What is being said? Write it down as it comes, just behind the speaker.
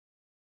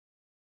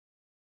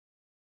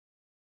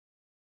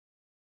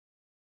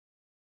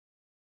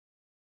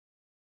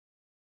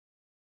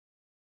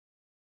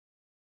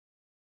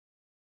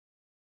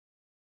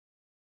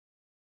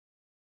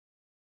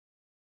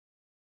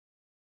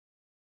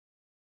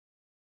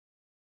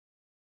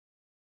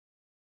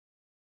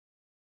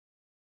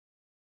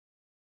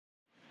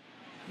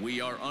We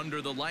are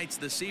under the lights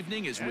this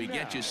evening as we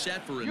get you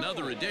set for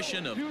another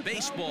edition of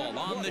baseball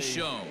on the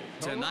show.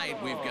 Tonight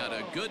we've got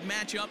a good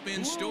matchup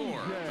in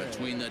store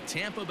between the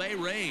Tampa Bay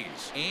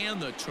Rays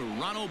and the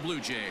Toronto Blue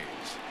Jays.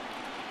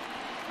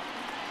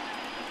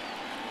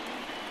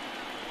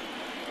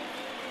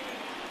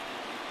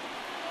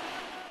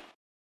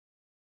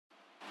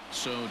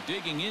 So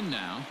digging in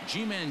now,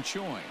 Ji-Man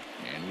Choi,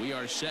 and we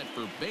are set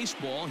for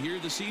baseball here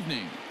this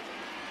evening.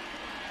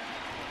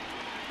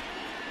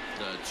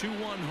 The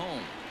 2-1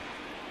 home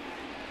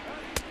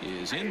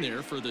is in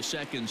there for the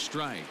second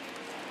strike.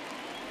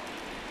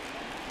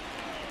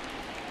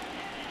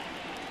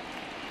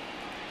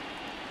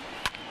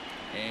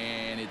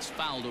 And it's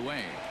fouled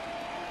away.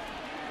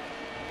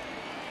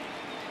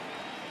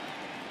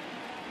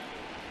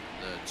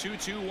 The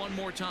 2-2 one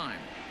more time.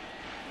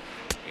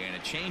 And a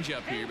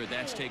changeup here, but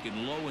that's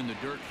taken low in the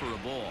dirt for a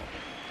ball.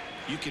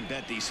 You can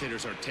bet these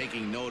hitters are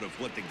taking note of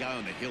what the guy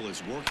on the hill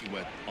is working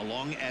with. A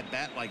long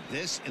at-bat like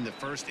this in the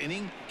first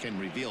inning can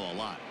reveal a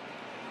lot.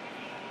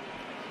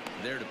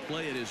 There to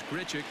play it is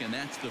Grichuk, and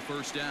that's the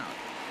first out.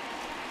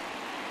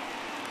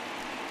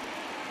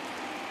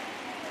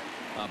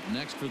 Up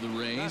next for the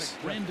Rays,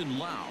 Brandon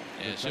Lau,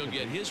 as he'll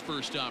get his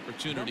first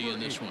opportunity in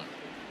this one.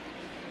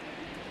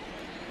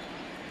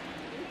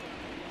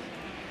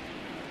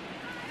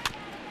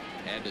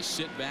 Had to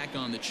sit back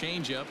on the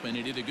changeup, and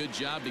he did a good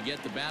job to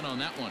get the bat on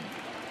that one.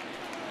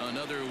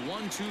 Another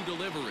 1-2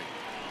 delivery.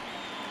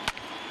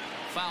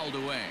 Fouled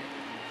away.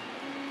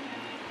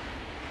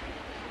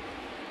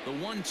 The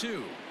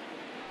 1-2.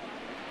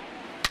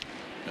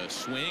 A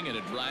swing and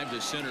a drive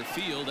to center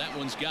field. That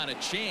one's got a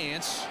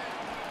chance.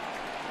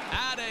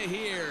 Out of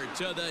here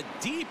to the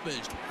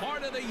deepest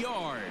part of the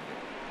yard.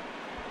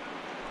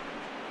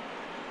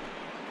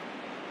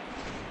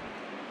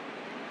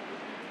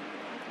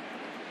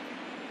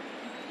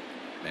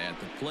 At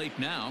the plate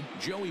now,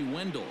 Joey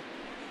Wendell.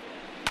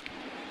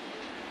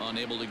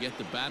 Unable to get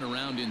the bat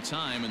around in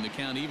time, and the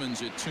count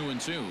evens at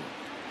 2-2.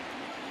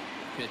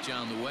 Pitch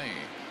on the way.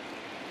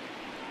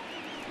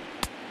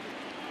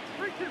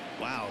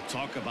 Wow,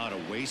 talk about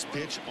a waste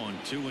pitch on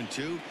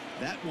 2-2.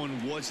 That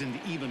one wasn't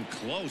even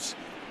close.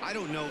 I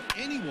don't know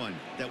anyone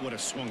that would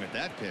have swung at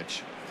that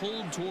pitch.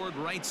 Pulled toward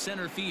right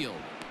center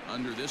field.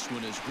 Under this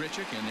one is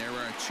Grichuk, and there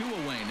are 2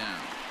 away now.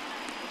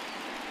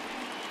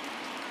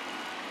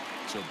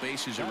 So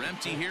bases are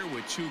empty here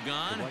with 2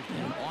 gone,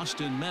 and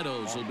Austin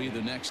Meadows will be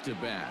the next to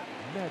bat.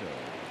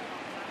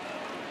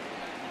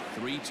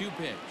 3-2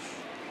 pitch.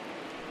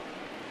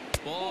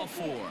 Ball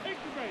 4.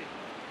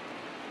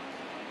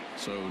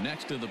 So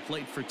next to the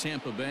plate for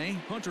Tampa Bay,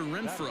 Hunter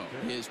Renfroe.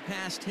 His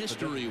past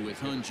history with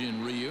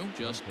Hyun-Jin Ryu,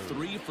 just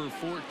 3 for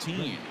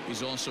 14.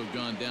 He's also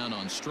gone down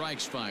on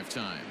strikes 5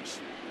 times.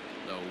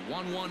 The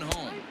 1-1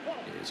 home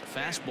is a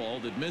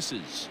fastball that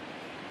misses.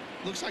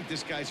 Looks like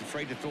this guy's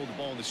afraid to throw the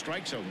ball in the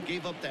strike zone.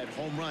 Gave up that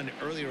home run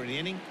earlier in the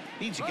inning.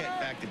 Needs to get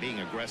back to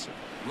being aggressive.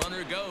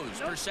 Runner goes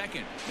for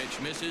second.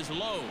 Pitch misses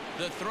low.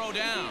 The throw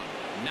down.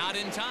 Not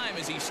in time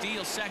as he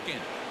steals second.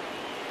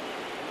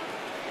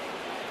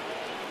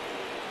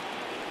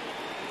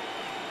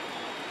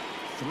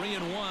 Three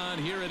and 1.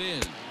 Here it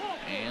is.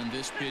 And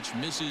this pitch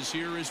misses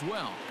here as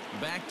well.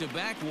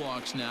 Back-to-back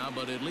walks now,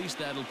 but at least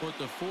that'll put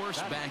the force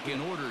back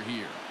in order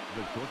here.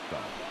 The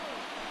shortstop,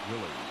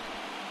 Willie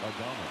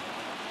Adama.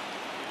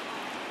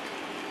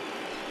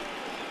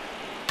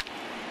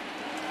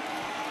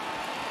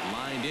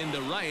 Lined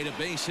into right, a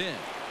base hit.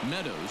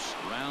 Meadows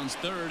rounds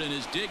third and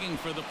is digging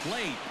for the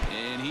plate.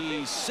 And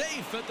he's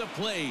safe at the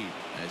plate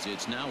as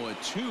it's now a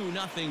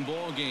 2-0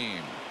 ball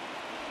game.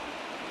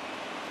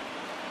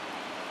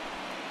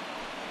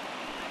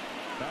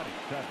 Batting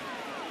 7,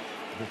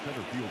 the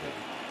center fielder,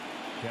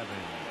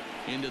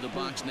 Kevin. Into the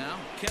box now,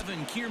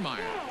 Kevin Kiermaier.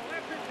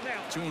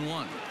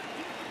 2-1.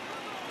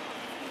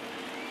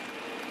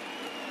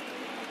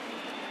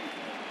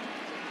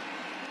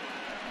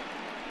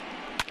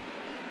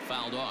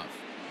 Fouled off.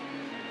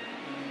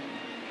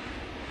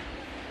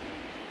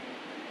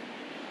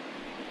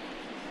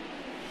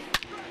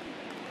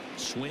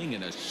 Swing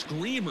and a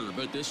screamer,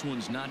 but this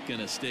one's not going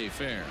to stay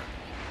fair.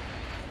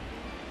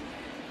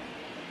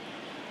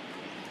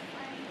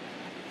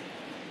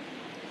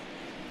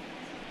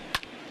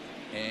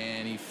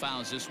 And he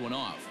fouls this one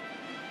off.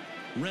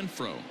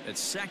 Renfroe at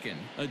second.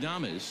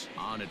 Adames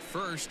on at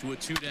first with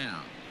 2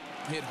 down.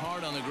 Hit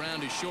hard on the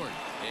ground to short,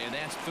 and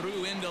that's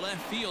through into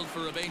left field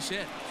for a base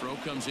hit. Throw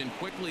comes in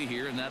quickly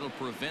here, and that'll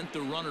prevent the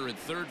runner at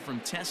third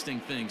from testing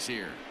things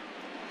here.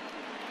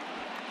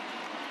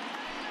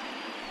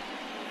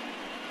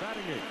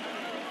 Batting 8,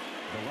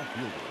 the left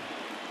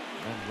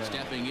fielder.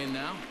 Stepping in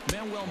now,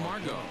 Manuel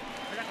Margot.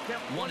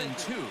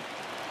 1-2.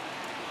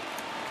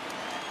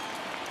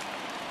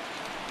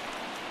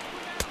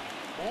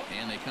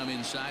 And they come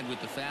inside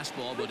with the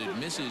fastball, but it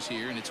misses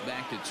here, and it's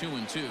back to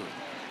 2-2.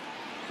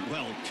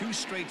 Well, 2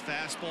 straight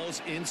fastballs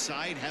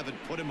inside haven't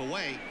put him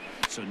away.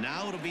 So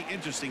now it'll be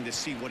interesting to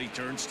see what he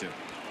turns to.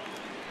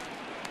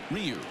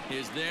 Ryu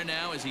is there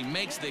now as he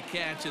makes the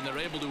catch, and they're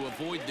able to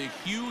avoid the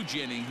huge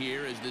inning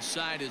here as the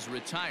side is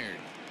retired.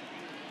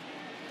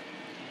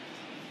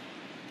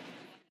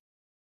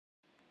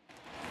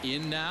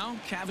 In now,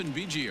 Kevin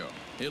Biggio.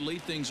 He'll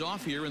lead things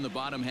off here in the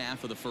bottom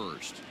half of the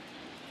first.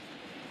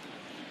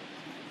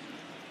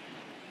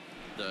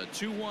 The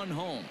 2-1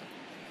 home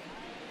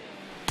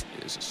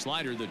is a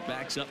slider that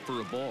backs up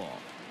for a ball.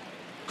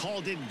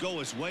 Call didn't go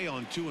his way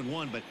on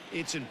 2-1, but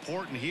it's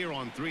important here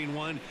on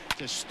 3-1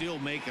 to still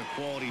make a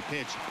quality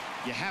pitch.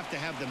 You have to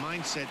have the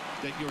mindset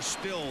that you're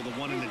still the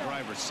one in the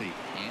driver's seat.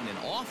 And an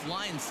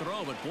offline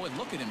throw, but boy,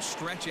 look at him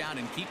stretch out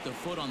and keep the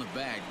foot on the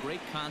bag.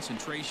 Great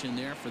concentration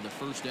there for the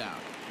first out.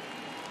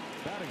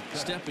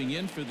 Stepping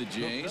in for the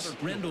Jays,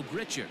 Randall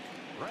Grichuk.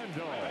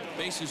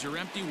 Bases are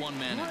empty, one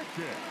man in.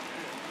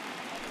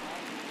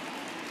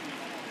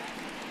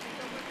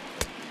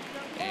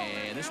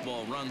 And this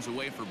ball runs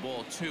away for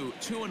ball 2.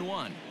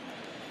 2-1.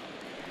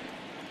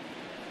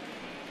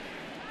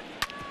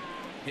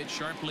 Hit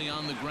sharply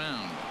on the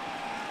ground.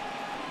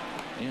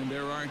 And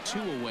there are 2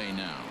 away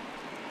now.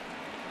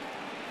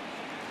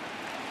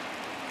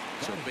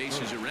 So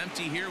bases are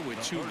empty here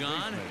with 2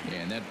 gone.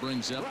 And that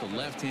brings up the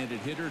left-handed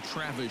hitter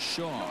Travis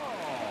Shaw.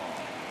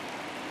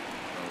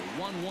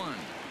 1-1.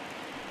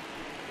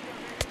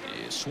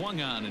 Is swung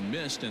on and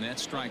missed, and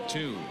that's strike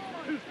 2.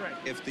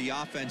 If the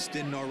offense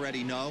didn't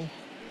already know,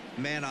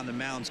 man on the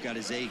mound's got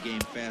his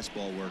A-game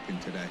fastball working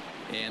today.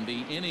 And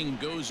the inning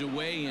goes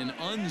away in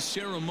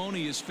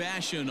unceremonious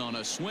fashion on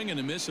a swing and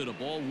a miss at a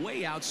ball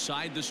way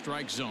outside the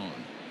strike zone.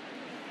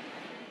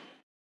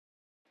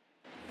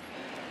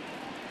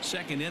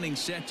 Second inning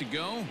set to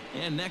go,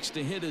 and next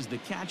to hit is the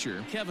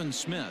catcher Kevin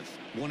Smith.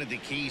 One of the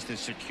keys to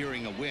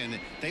securing a win,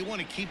 they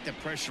want to keep the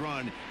pressure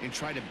on and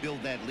try to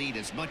build that lead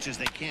as much as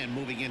they can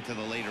moving into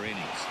the later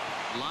innings.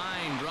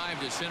 Line drive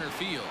to center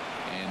field,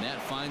 and that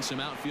finds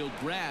some outfield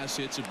grass.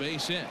 It's a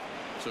base hit.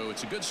 So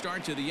it's a good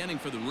start to the inning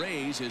for the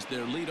Rays as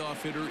their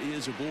leadoff hitter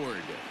is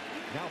aboard.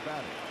 Now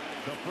batting,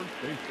 the first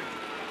baseman,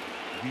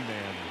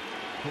 G-Man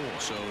Choi.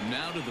 So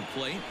now to the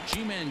plate,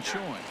 G-Man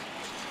Choi.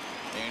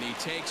 And he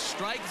takes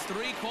strike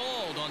 3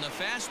 called on the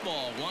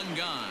fastball. 1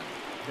 gone.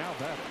 Now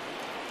batting.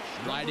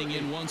 Riding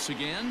in once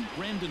again,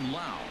 Brandon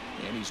Lau.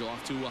 And he's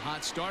off to a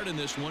hot start in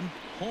this one.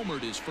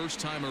 Homered his first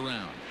time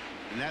around.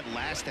 And that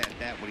last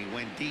at-bat when he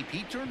went deep,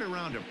 he turned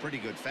around a pretty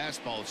good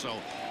fastball. So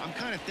I'm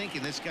kind of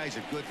thinking this guy's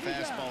a good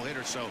fastball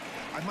hitter. So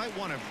I might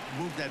want to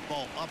move that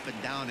ball up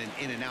and down and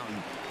in and out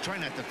and try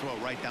not to throw it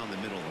right down the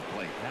middle of the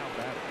plate. Now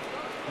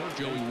batting.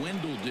 Joey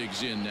Wendell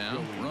digs in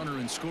now. Runner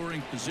in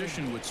scoring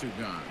position with 2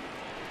 gone.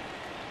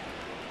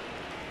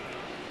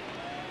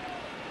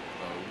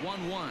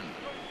 1-1.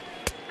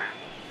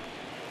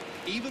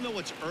 Even though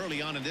it's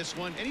early on in this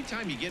one,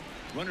 anytime you get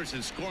runners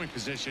in scoring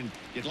position,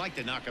 you'd like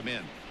to knock them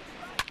in.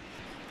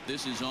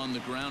 This is on the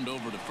ground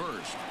over to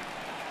first.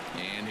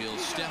 And he'll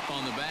step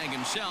on the bag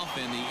himself,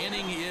 and the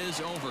inning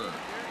is over.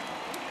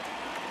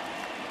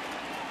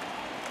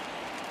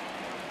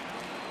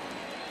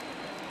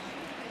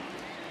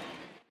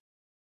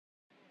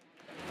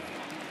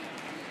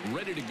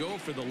 Ready to go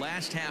for the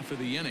last half of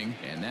the inning,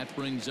 and that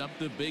brings up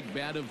the big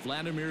bat of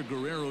Vladimir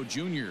Guerrero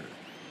Jr.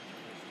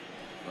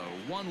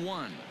 The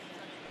 1-1.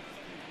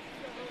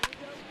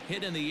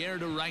 Hit in the air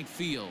to right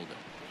field.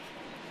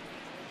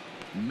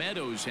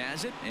 Meadows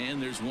has it,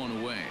 and there's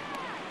 1 away.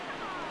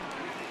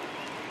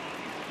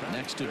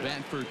 Next to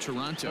bat for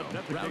Toronto,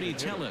 Rowdy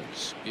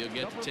Tellez. He'll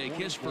get to take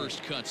his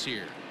first cuts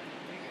here.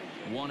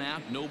 1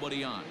 out,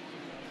 nobody on.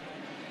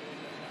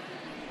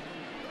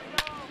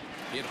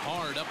 Hit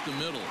hard up the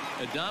middle.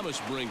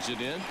 Adames brings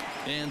it in,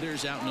 and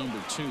there's out number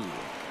 2.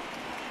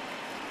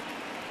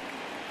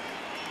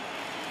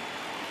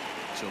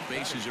 So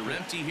bases are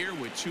empty here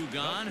with 2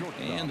 gone,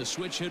 and the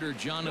switch hitter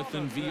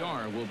Jonathan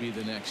Villar will be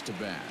the next to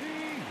bat.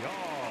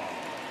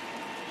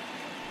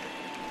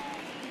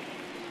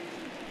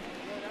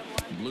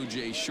 Blue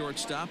Jays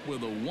shortstop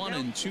with a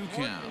 1-2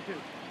 count.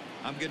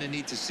 I'm going to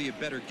need to see a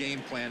better game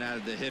plan out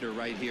of the hitter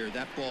right here.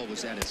 That ball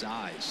was at his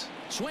eyes.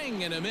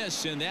 Swing and a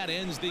miss, and that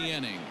ends the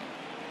inning.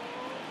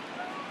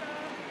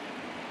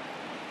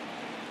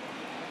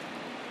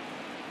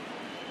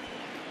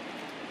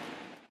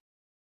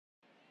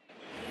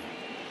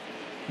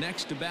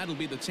 Next to bat will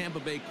be the Tampa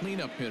Bay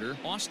cleanup hitter,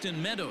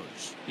 Austin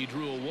Meadows. He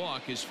drew a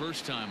walk his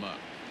first time up.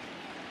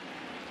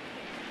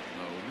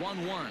 The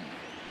 1-1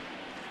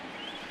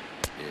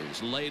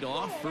 is laid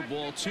off for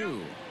ball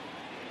 2.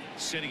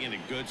 Sitting in a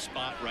good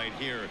spot right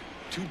here.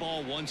 2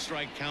 ball, 1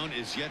 strike count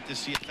is yet to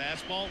see a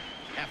fastball.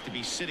 Have to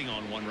be sitting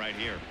on one right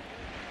here.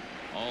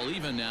 All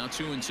even now,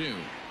 2-2.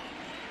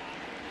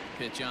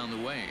 Pitch on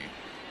the way.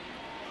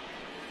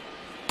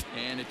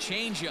 And a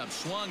changeup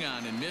swung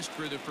on and missed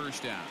for the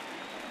first out.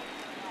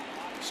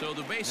 So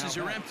the bases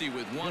are empty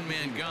with 1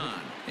 man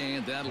gone,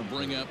 and that'll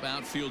bring up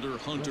outfielder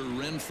Hunter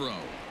Renfroe.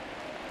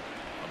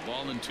 A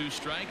ball and 2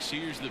 strikes.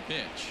 Here's the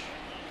pitch.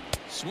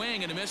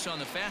 Swing and a miss on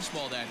the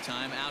fastball that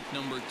time. Out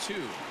number 2.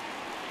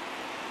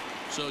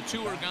 So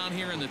 2 are gone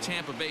here in the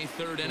Tampa Bay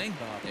 3rd inning,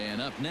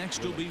 and up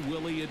next will be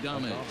Willy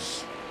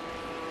Adames.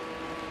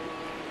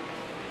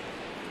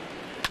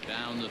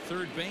 Down the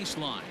third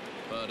baseline,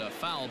 but a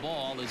foul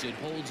ball as it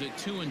holds it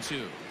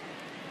 2-2.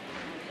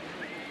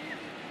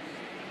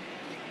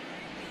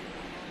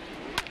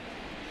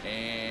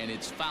 And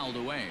it's fouled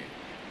away.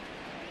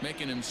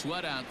 Making him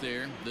sweat out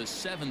there. The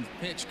 7th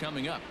pitch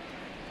coming up.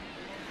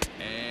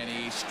 And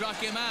he struck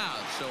him out.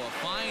 So a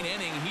fine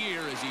inning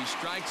here as he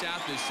strikes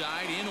out the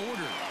side in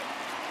order.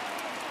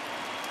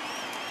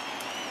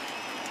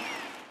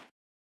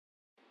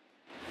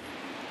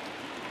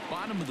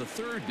 Bottom of the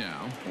 3rd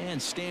now,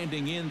 and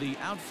standing in the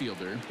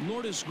outfielder,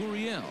 Lourdes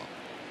Gurriel.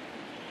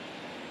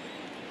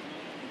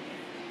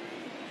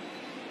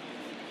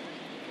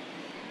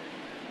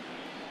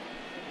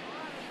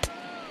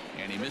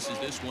 And he misses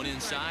this one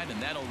inside,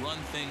 and that'll run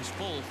things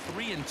full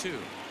 3-2.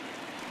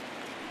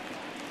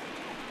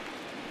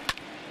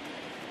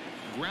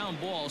 Ground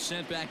ball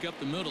sent back up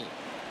the middle.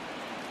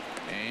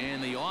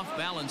 And the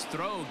off-balance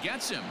throw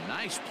gets him.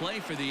 Nice play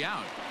for the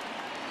out.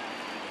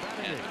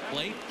 At the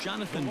plate,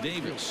 Jonathan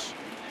Davis.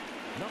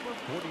 Number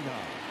 49.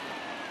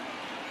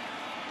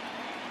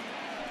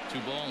 2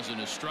 balls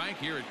and a strike.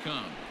 Here it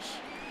comes.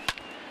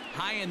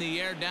 High in the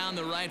air down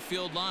the right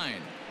field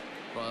line.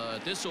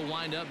 But this will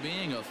wind up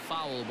being a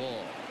foul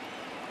ball.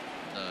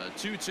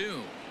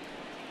 2-2.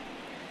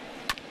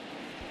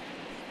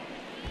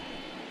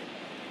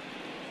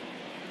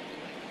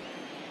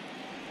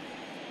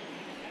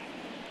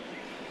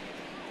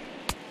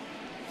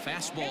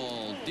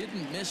 Fastball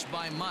didn't miss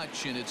by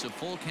much, and it's a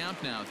full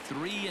count now.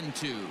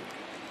 3-2.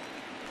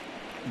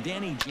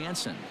 Danny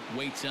Jansen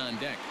waits on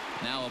deck.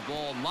 Now a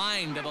ball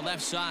lined to the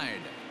left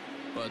side,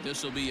 but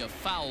this will be a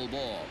foul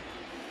ball.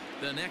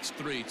 The next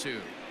 3-2.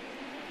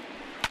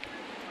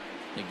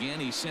 Again,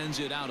 he sends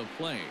it out of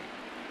play.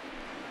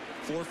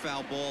 4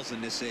 foul balls in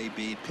this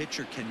AB.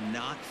 Pitcher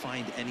cannot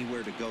find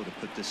anywhere to go to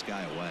put this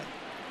guy away.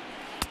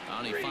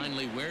 And he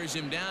finally wears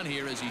him down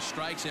here as he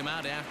strikes him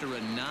out after a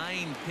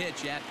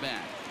 9-pitch at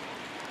bat.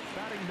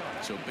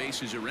 So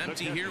bases are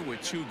empty here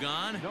with 2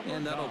 gone,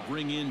 and that'll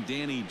bring in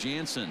Danny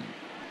Jansen.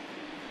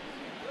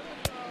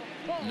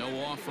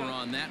 No offer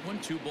on that one.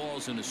 2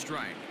 balls and a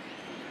strike.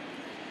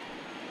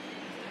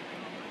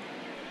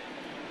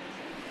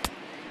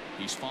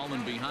 He's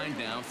fallen behind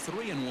now.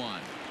 3-1.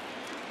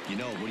 You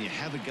know, when you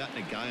haven't gotten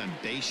a guy on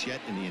base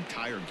yet in the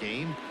entire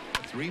game, a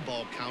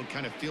 3-ball count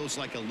kind of feels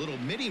like a little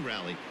mini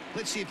rally.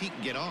 Let's see if he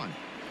can get on.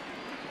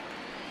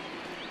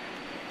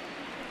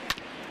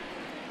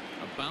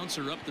 A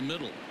bouncer up the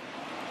middle.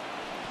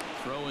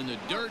 Throw in the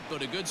dirt,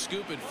 but a good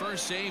scoop at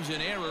first saves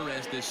an error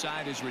as this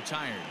side is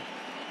retired.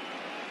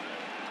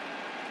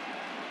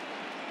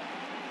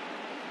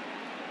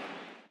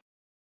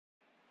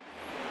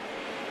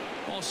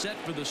 All set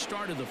for the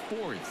start of the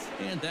 4th,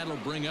 and that'll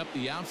bring up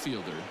the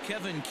outfielder,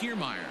 Kevin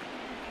Kiermaier.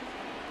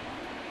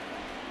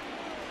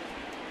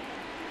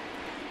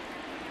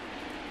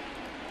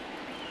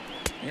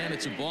 And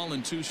it's a ball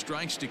and 2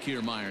 strikes to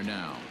Kiermaier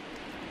now.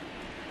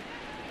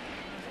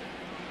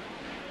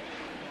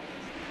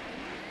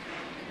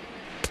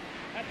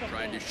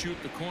 Tried to shoot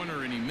the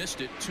corner and he missed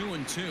it.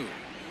 2-2.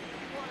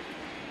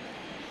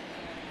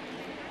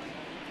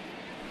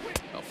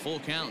 A full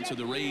count to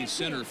the Rays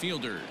center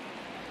fielder.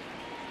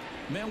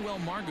 Manuel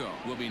Margot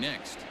will be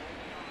next.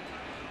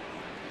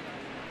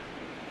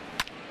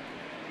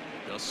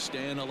 Just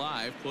staying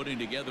alive, putting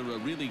together a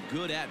really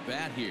good at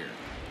bat here.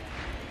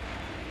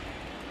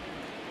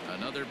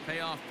 Another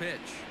payoff pitch.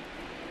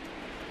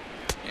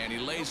 And he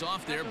lays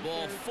off there.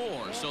 Ball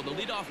 4. So the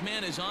leadoff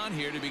man is on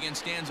here to begin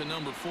stanza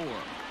number 4.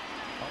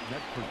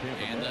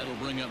 And that'll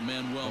bring up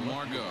Manuel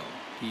Margot.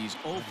 He's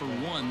 0 for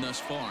 1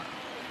 thus far.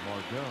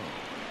 Margot.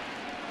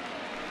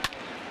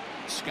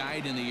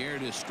 Skied in the air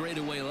to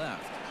straightaway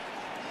left.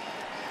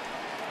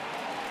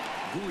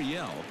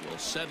 Gurriel will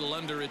settle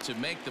under it to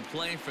make the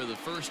play for the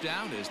first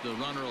out as the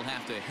runner will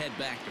have to head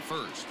back to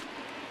first.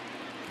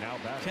 Now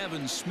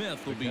Kevin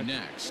Smith will be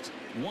next.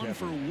 1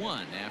 for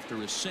 1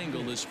 after a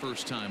single his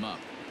first time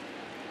up.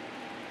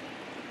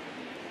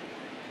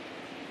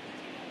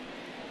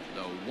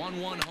 The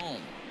 1-1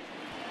 home.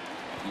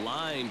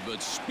 Line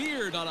but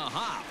speared on a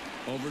hop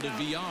over to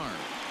VR.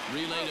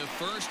 Relay to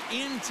first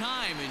in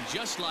time, and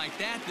just like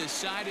that this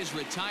side is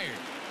retired.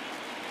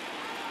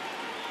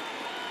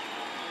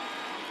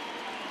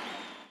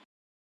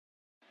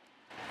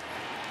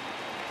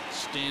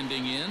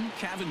 Standing in,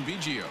 Cavan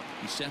Biggio.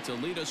 He's set to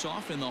lead us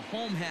off in the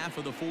home half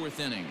of the 4th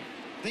inning.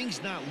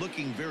 Things not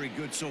looking very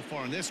good so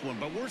far in this one,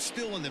 but we're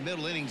still in the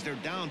middle innings. They're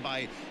down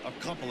by a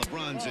couple of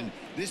runs, and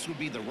this would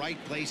be the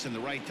right place and the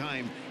right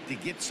time to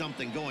get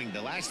something going.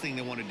 The last thing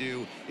they want to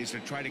do is to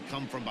try to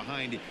come from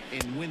behind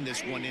and win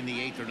this one in the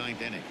 8th or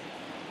 9th inning.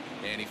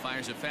 And he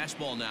fires a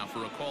fastball now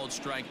for a called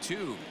strike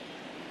 2.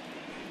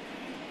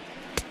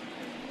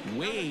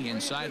 Way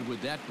inside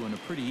with that one. A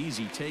pretty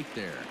easy take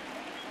there.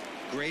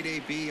 Great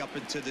AB up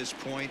until this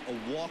point.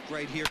 A walk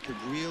right here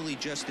could really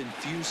just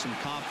infuse some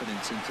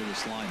confidence into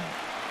this lineup.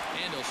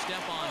 And he'll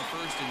step on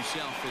first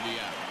himself for the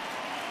out.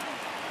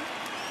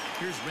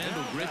 Here's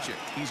Randall Grichuk.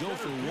 He's 0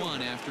 for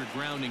 1 after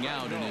grounding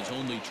out in his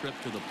only trip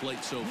to the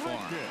plate so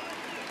far.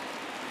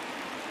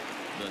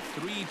 The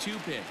 3-2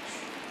 pitch.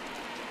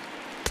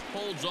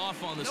 Holds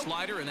off on the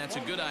slider, and that's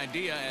a good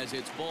idea as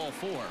it's ball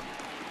 4.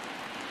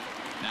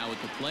 Now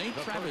at the plate,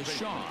 Travis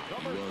Shaw.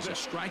 He was a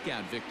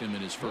strikeout victim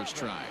in his first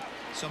try.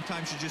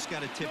 Sometimes you just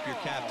got to tip your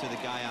cap to the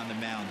guy on the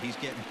mound. He's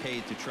getting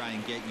paid to try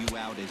and get you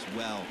out as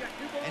well.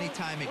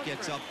 Anytime it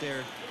gets up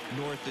there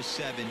north of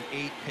 7,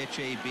 8 pitch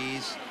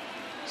ABs,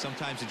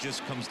 sometimes it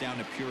just comes down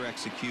to pure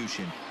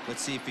execution.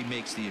 Let's see if he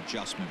makes the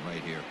adjustment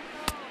right here.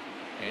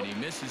 And he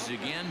misses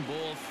again,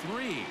 ball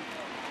 3.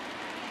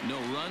 No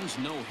runs,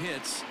 no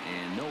hits,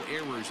 and no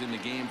errors in the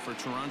game for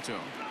Toronto.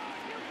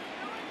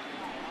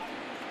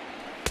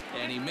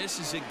 And he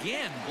misses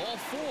again, ball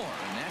 4.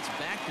 And that's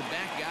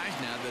back-to-back guys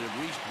now that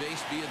have reached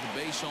base via the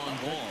base on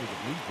ball.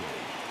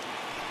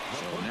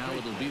 So now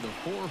it'll be the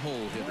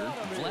 4-hole hitter,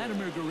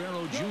 Vladimir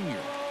Guerrero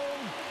Jr.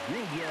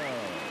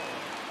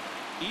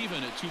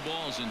 Even at 2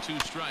 balls and 2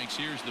 strikes,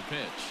 here's the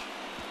pitch.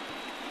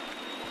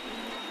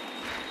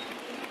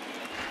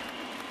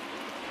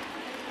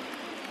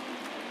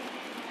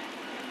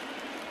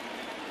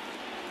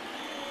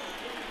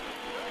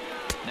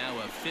 Now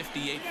a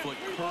 58-foot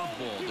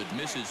curveball that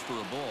misses for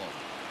a ball.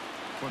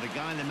 For the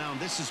guy on the mound,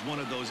 this is one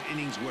of those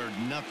innings where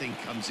nothing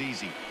comes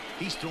easy.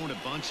 He's thrown a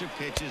bunch of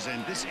pitches,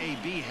 and this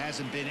AB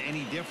hasn't been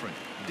any different.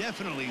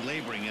 Definitely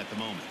laboring at the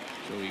moment.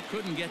 So he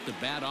couldn't get the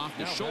bat off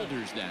the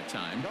shoulders that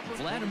time.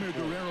 Vladimir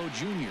Guerrero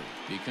Jr.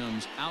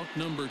 becomes out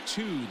number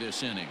 2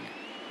 this inning.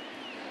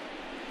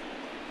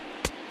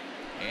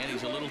 And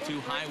he's a little too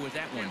high with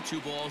that one.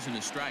 2 balls and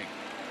a strike.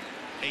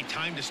 A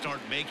time to start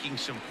making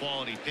some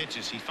quality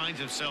pitches. He finds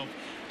himself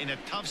in a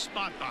tough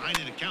spot behind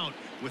an account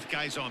with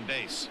guys on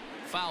base.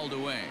 Fouled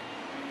away.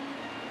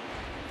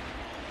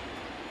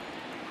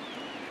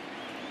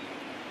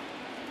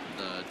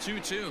 The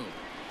 2-2.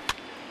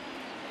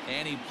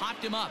 And he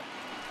popped him up.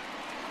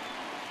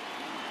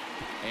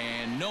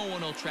 And no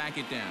one will track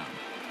it down.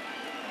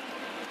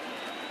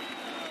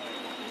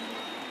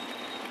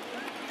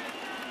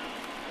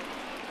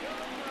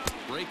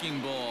 Breaking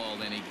ball,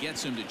 and he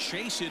gets him to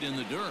chase it in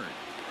the dirt.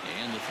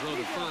 And the throw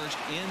to first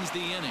ends the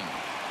inning.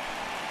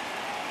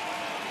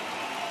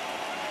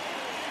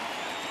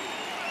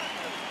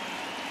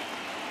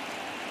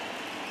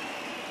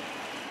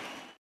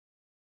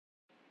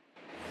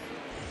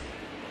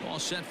 All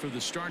set for the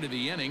start of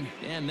the inning,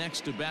 and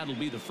next to bat will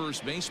be the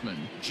first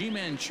baseman,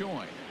 Ji-Man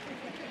Choi.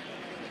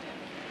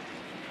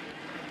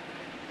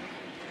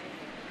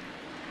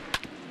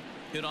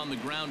 Hit on the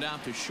ground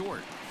out to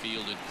short,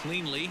 fielded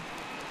cleanly.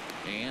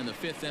 And the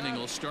 5th inning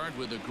will start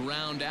with a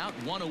ground out,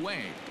 1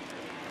 away.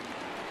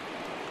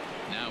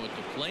 Now at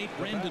the plate,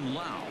 Brandon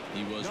Lau.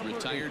 He was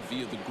retired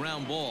via the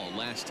ground ball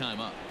last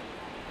time up.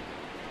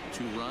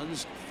 2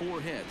 runs,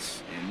 4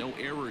 hits, and no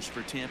errors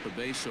for Tampa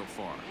Bay so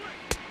far.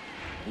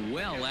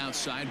 Well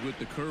outside with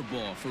the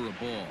curveball for a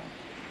ball.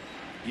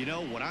 You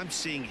know, what I'm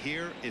seeing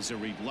here is a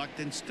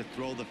reluctance to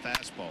throw the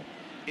fastball.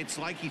 It's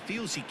like he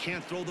feels he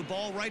can't throw the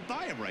ball right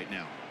by him right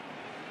now.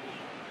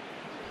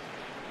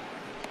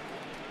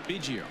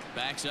 Biggio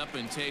backs up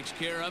and takes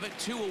care of it.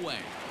 2 away.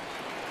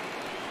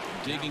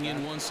 Digging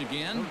in once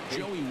again,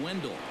 Joey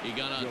Wendell. He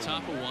got on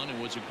top of one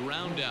and was a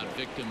ground out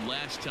victim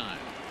last time.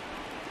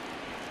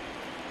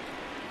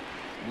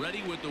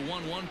 Ready with the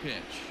 1-1 pitch.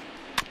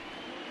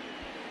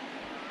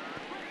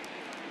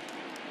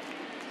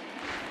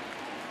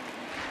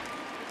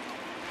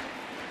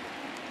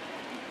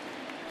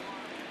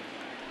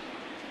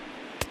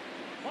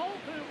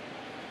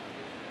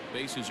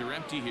 Bases are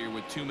empty here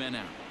with 2 men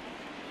out.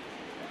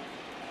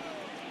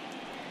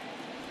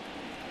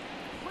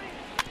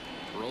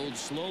 Rolled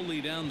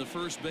slowly down the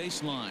first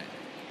baseline,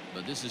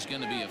 but this is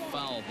going to be a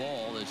foul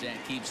ball as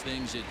that keeps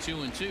things at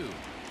 2-2.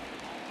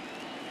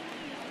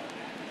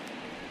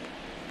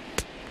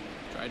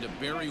 Tried to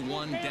bury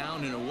one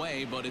down and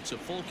away, but it's a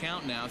full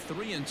count now,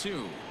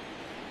 3-2.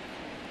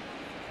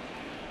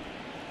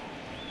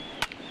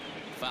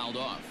 Fouled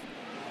off.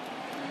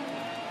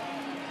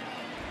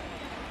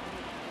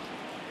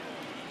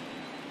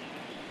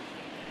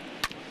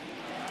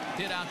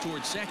 Hit out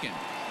towards second.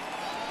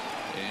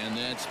 And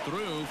that's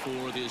through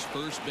for his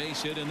first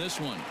base hit in this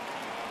one.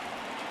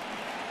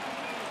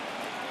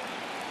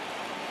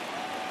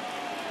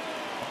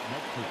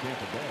 Next for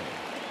Tampa Bay,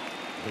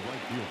 the right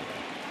fielder.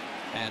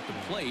 At the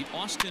plate,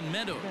 Austin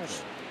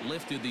Meadows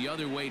lifted the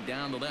other way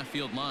down the left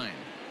field line.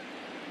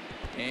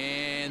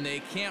 And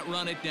they can't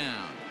run it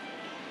down.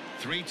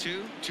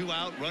 3-2, 2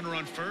 out, runner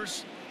on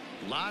first.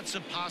 Lots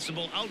of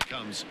possible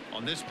outcomes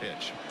on this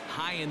pitch.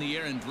 High in the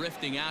air and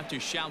drifting out to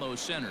shallow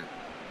center.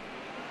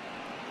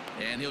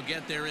 And he'll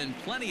get there in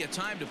plenty of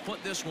time to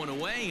put this one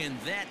away, and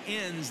that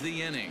ends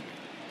the inning.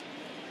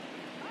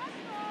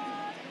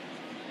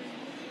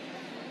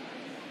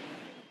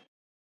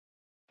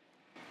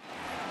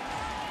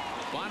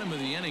 Bottom of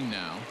the inning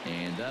now,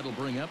 and that'll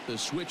bring up the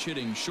switch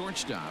hitting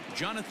shortstop,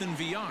 Jonathan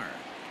Villar.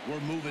 We're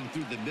moving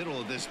through the middle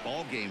of this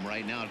ball game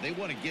right now. If they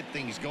want to get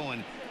things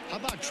going, how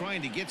about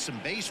trying to get some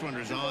base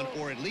runners on,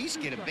 or at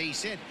least get a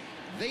base hit?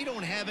 They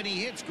don't have any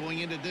hits going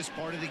into this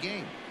part of the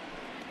game.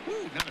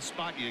 Woo, not a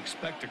spot you'd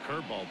expect a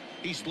curveball.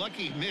 He's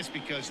lucky he missed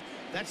because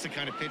that's the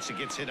kind of pitch that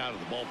gets hit out of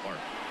the ballpark.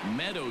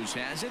 Meadows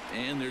has it,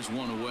 and there's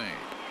one away.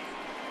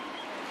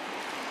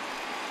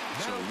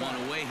 So one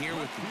away here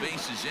with the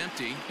bases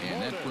empty,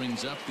 and that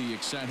brings up the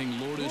exciting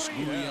Lourdes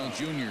Gurriel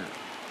Jr.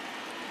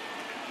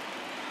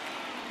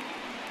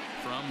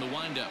 From the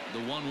windup, the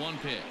 1-1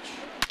 pitch.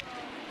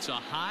 It's a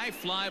high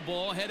fly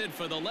ball headed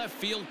for the left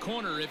field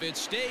corner. If it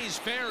stays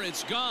fair,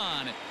 it's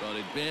gone. But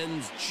it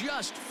bends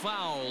just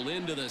foul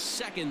into the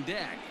second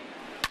deck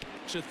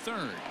to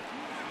third.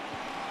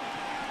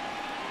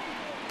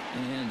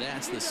 And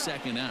that's the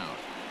second out.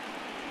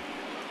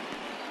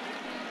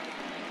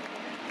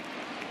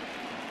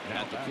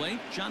 At the plate,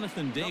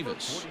 Jonathan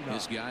Davis.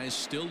 His guys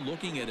still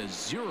looking at a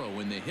 0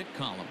 in the hit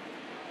column.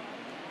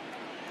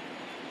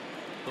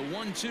 The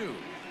 1-2.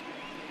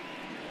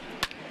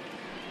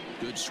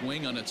 Good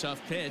swing on a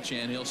tough pitch,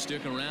 and he'll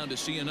stick around to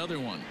see another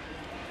one.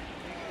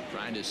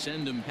 Trying to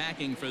send him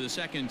packing for the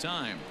second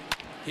time.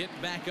 Hit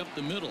back up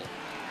the middle.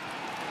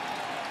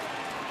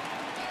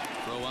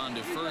 Throw on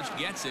to first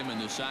gets him,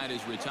 and the side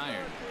is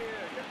retired.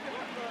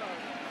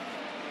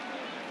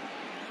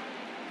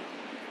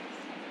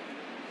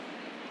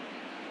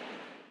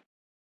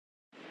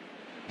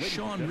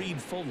 Sean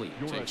Reed Foley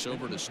takes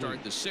over to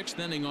start the 6th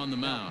inning on the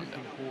mound.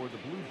 For the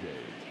Blue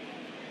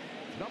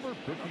Jays, number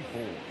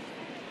 54.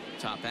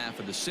 Top half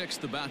of the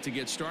 6th about to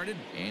get started,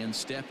 and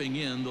stepping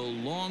in the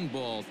long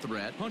ball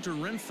threat, Hunter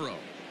Renfroe.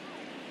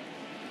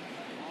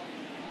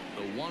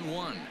 The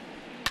 1-1.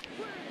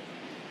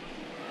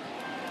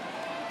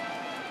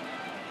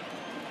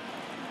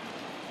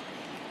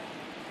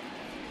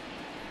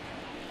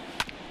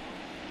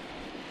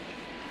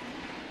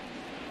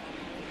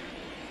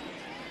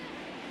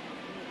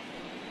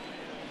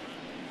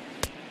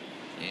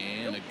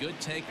 And a good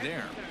take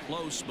there.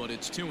 Close, but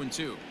it's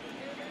 2-2.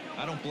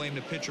 I don't blame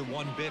the pitcher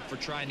one bit for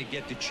trying to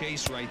get the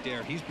chase right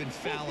there. He's been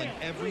fouling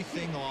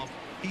everything off.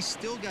 He's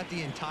still got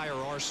the entire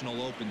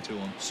arsenal open to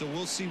him, so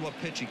we'll see what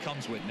pitch he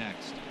comes with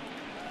next.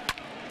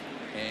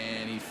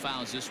 And he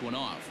fouls this one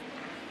off.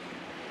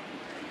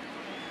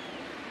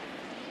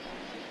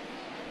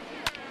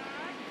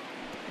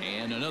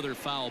 And another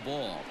foul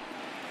ball.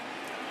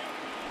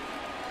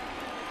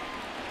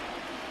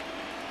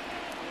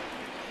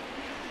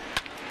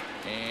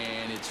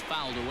 And it's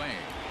fouled away.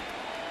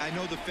 I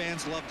know the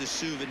fans love the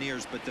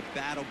souvenirs, but the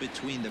battle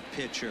between the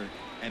pitcher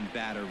and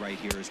batter right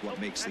here is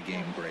what makes the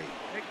game great.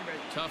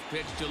 Tough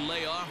pitch to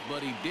lay off,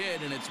 but he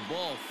did, and it's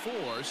ball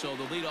 4, so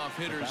the leadoff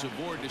hitter's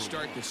aboard to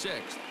start the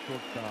 6th.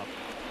 Shortstop,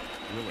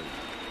 Willie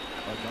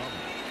Adames.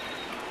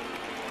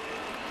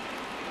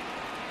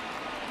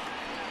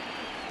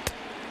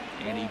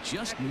 And he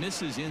just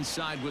misses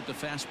inside with the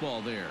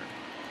fastball there.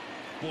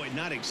 Boy,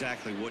 not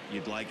exactly what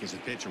you'd like as a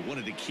pitcher. One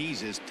of the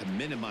keys is to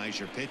minimize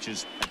your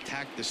pitches,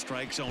 attack the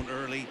strike zone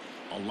early,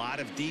 a lot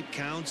of deep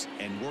counts,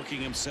 and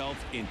working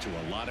himself into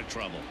a lot of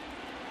trouble.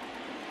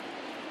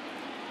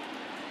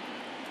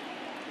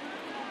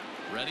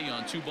 Ready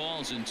on 2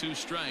 balls and 2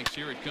 strikes.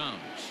 Here it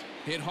comes.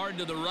 Hit hard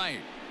to the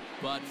right,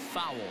 but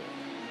foul.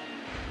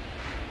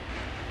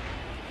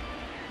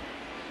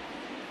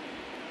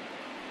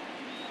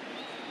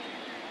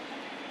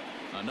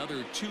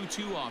 Another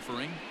 2-2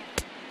 offering.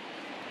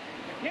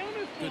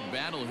 Good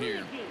battle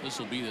here. This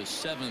will be the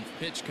 7th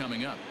pitch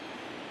coming up.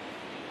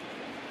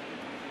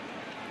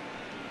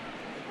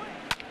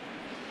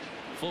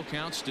 Full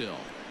count still.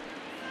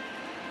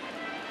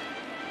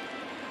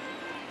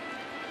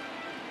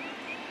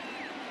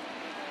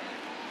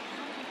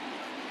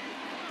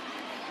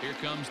 Here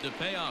comes the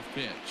payoff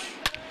pitch.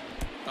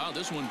 Oh,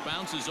 this one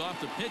bounces off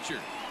the pitcher.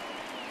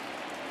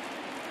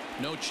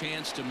 No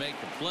chance to make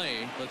the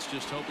play. Let's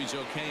just hope he's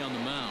okay on the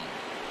mound.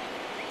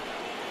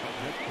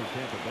 Up next for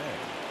Tampa Bay,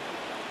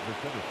 the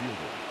center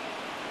fielder,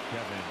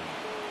 Kevin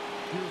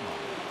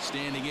Kiermaier.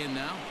 Standing in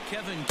now,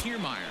 Kevin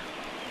Kiermaier.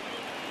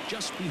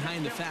 Just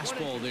behind the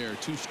fastball there.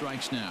 2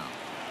 strikes now.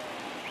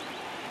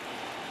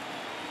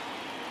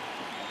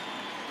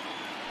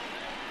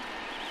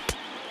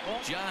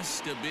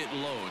 Just a bit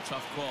low.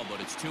 Tough call,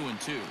 but it's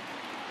 2-2.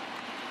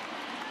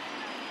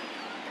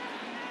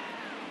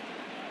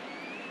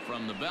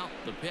 From the belt,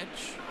 the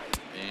pitch.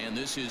 And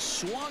this is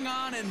swung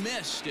on and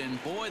missed.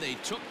 And boy, they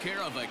took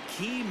care of a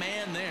key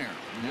man there.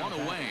 1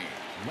 away.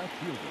 Left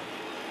fielder.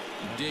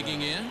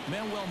 Digging in,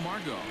 Manuel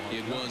Margot.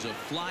 It was a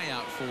fly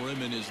out for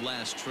him in his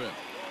last trip.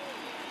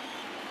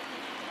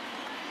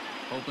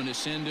 Hoping to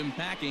send him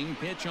packing.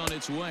 Pitch on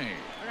its way.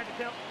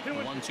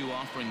 1-2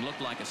 offering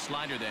looked like a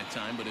slider that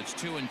time, but it's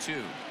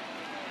 2-2.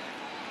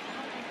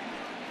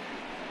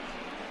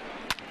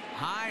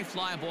 High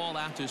fly ball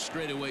out to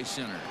straightaway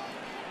center.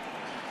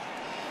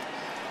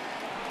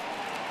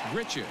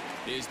 Richard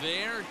is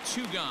there.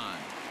 2 gone.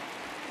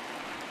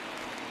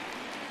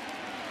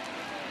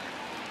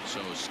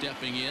 So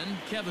stepping in,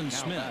 Kevin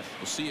Smith.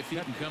 We'll see if he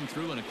can come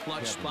through in a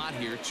clutch spot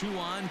here. 2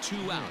 on,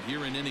 2 out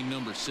here in inning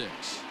number 6.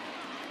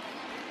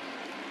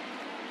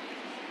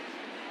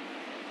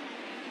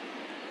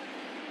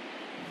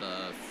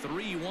 The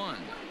 3-1.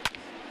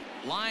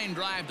 Line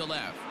drive to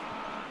left.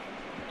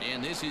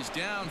 And this is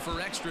down for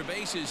extra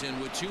bases,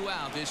 and with 2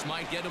 out, this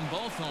might get them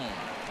both home.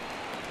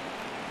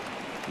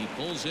 He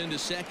pulls into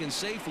second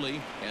safely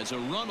as a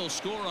run will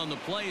score on the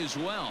play as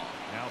well.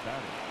 Now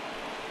batting,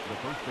 the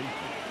first baseman,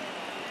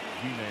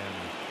 G-Man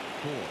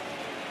Choi.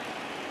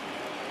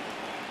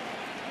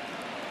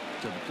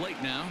 To the plate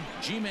now,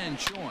 G-Man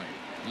Choi.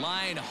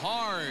 Line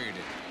hard,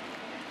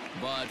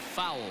 but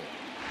foul.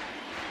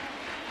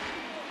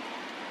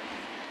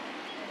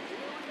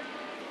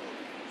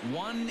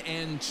 One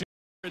and two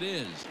it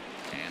is.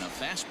 And a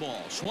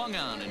fastball swung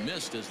on and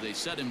missed as they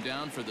set him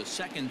down for the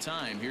second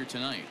time here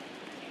tonight.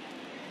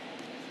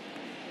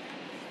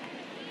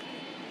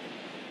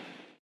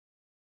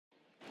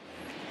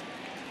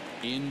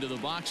 Into the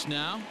box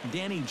now,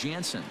 Danny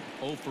Jansen.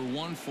 0 for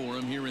 1 for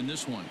him here in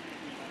this one.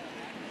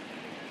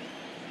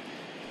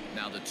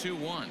 Now the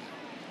 2-1.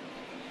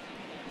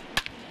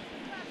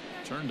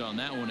 Turned on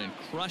that one and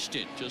crushed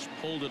it. Just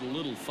pulled it a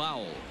little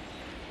foul.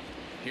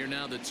 Here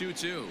now the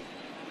 2-2.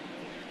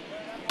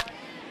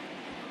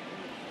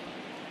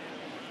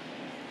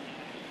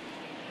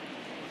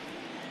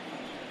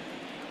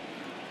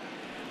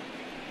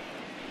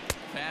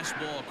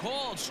 Fastball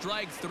called,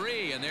 strike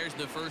 3, and there's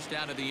the first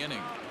out of the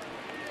inning.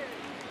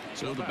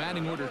 So the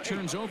batting order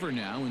turns over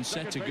now and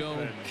set to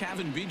go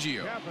Kevin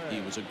Biggio. He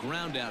was a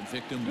ground out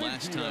victim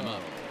last time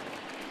up.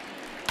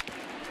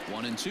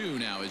 1 and 2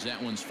 now as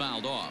that one's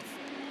fouled off.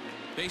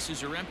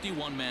 Bases are empty,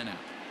 1 man out.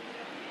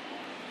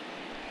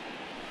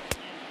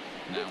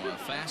 Now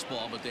a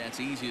fastball, but that's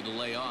easy to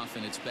lay off,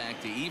 and it's back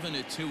to even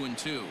at 2 and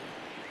 2.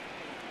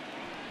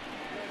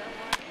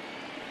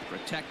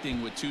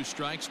 Protecting with 2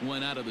 strikes,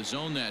 went out of the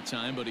zone that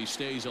time, but he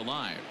stays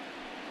alive.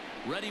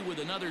 Ready with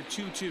another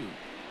 2-2.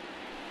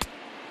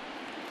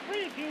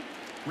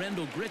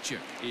 Randall Grichuk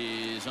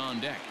is on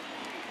deck.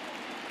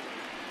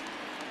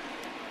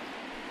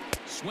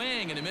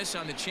 Swing and a miss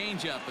on the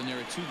changeup, and there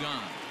are 2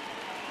 gone.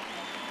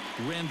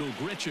 Randall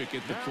Grichuk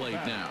at the plate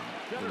now.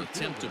 Will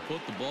attempt to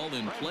put the ball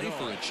in play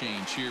for a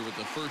change here with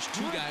the first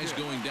 2 guys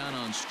going down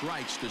on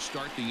strikes to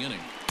start the inning.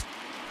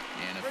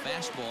 And a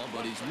fastball,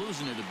 but he's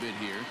losing it a bit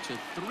here to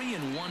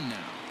 3-1 now.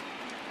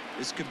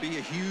 This could be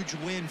a huge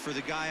win for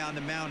the guy on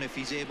the mound if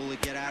he's able to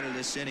get out of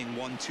this inning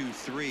 1, 2,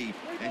 3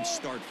 and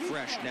start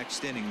fresh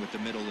next inning with the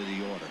middle of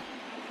the order.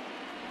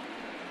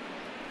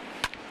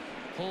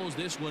 Pulls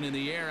this one in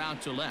the air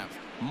out to left.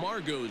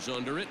 Margot's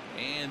under it,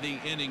 and the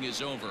inning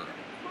is over.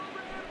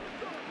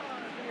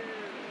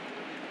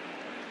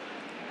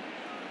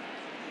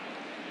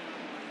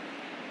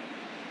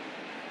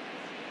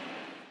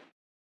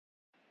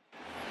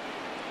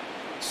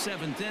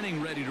 Seventh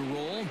inning ready to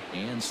roll,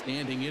 and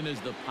standing in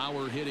is the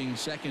power hitting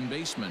second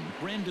baseman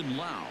Brandon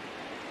Lau.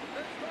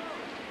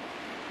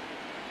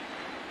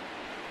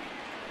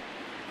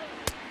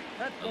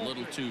 A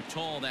little too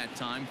tall that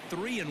time.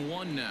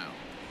 3-1 now.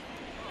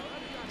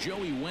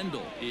 Joey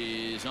Wendell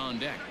is on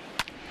deck.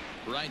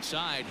 Right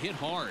side hit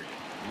hard,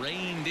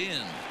 reined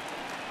in,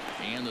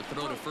 and the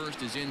throw to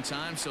first is in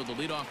time, so the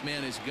leadoff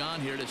man is gone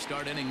here to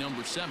start inning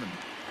number 7.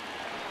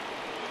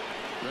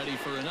 Ready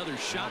for another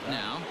shot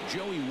now.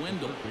 Joey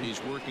Wendell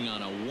is working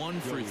on a 1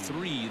 for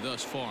 3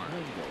 thus far.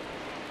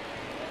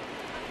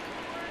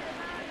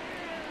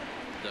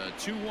 The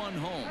 2-1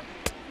 home.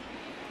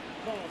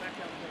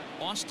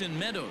 Austin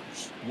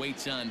Meadows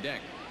waits on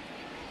deck.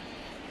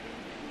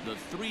 The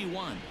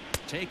 3-1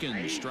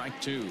 taken, strike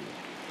 2.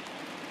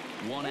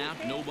 1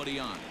 out, nobody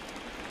on.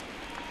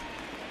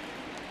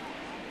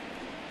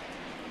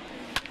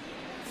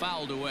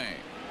 Fouled away.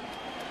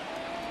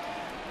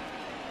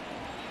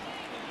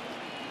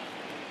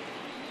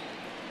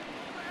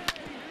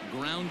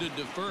 Grounded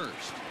to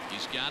first.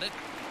 He's got it.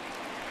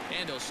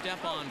 And he'll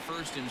step on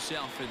first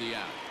himself for the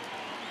out.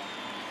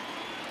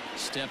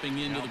 Stepping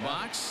into the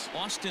box,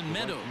 Austin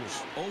Meadows.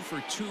 0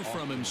 for 2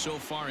 from him so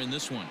far in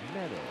this one.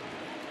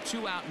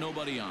 2 out,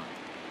 nobody on.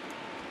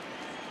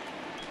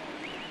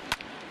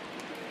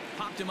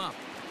 Popped him up.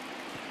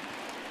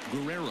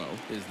 Guerrero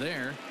is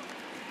there.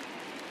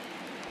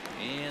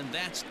 And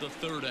that's the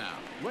 3rd out.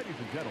 Ladies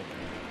and gentlemen,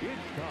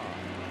 it's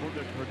time for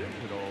the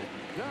traditional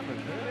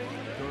 7th-inning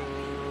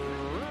stretch.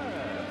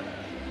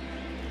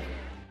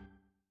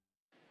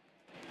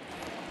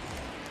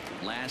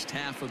 Last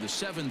half of the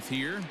 7th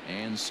here,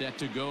 and set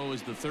to go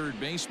as the 3rd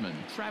baseman,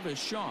 Travis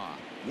Shaw.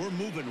 We're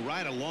moving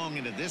right along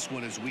into this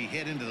one as we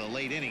head into the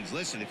late innings.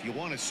 Listen, if you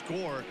want to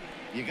score,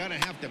 you got to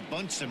have to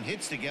bunch some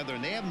hits together,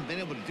 and they haven't been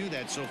able to do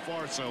that so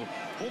far. So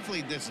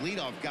hopefully this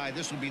leadoff guy,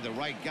 this will be the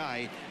right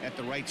guy at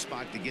the right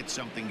spot to get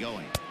something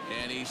going.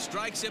 And he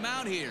strikes him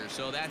out here.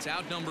 So that's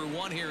out number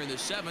 1 here in the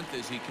 7th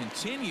as he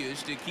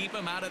continues to keep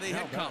him out of the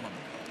hit column.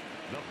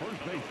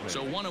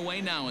 So 1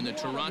 away now in the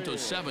Toronto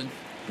 7th.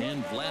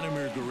 And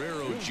Vladimir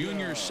Guerrero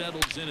Jr.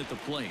 settles in at the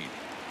plate.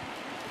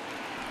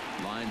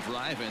 Line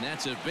drive, and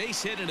that's a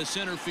base hit into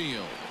center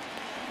field.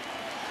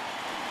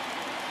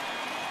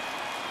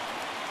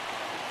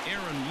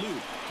 Aaron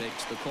Luke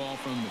takes the call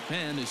from the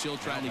pen as he'll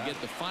try to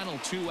get the final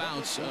 2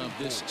 outs of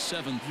this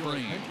 7th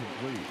frame.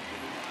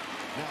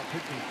 Now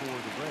pitching for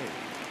the Rays,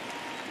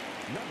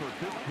 number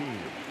 15,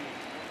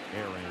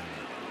 Aaron.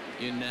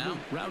 In now,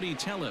 Rowdy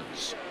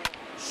Tellez.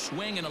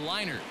 Swing and a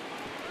liner.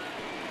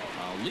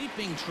 A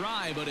leaping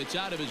try, but it's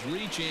out of his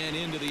reach and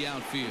into the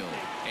outfield.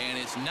 And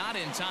it's not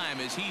in time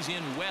as he's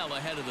in well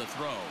ahead of the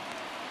throw.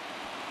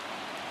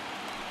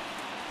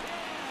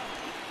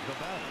 The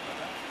batter,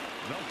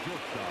 the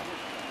shortstop,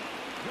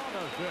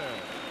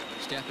 Jonathan.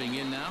 Stepping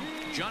in now,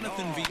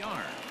 Jonathan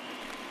Villar.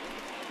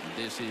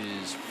 This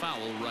is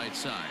foul right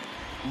side.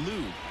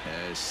 Lou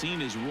has seen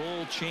his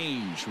role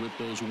change with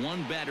those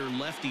one-batter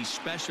lefty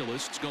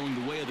specialists going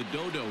the way of the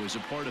dodo as a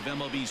part of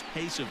MLB's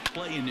pace of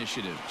play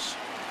initiatives.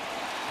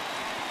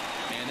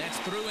 And that's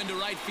through into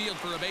right field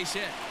for a base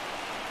hit.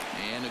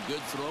 And a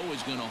good throw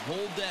is going to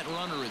hold that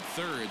runner at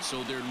third,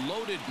 so they're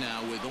loaded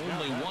now with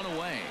only one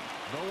away.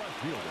 The left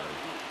fielder,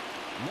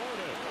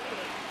 Lourdes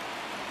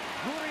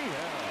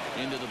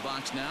Gurriel. Into the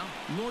box now,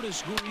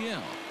 Lourdes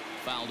Gurriel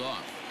fouled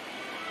off.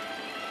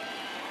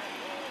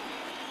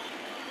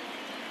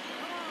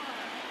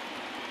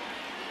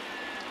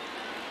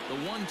 The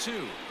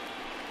 1-2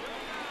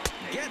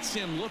 gets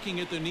him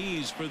looking at the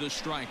knees for the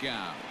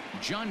strikeout.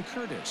 John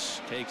Curtis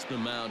takes the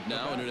mound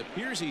now, and it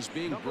appears he's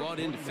being brought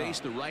in to face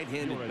the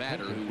right-handed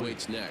batter who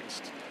waits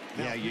next.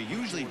 Yeah, you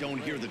usually don't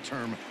hear the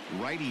term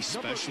righty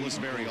specialist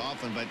very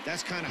often, but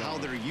that's kind of how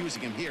they're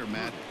using him here,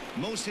 Matt.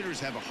 Most hitters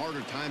have a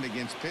harder time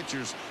against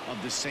pitchers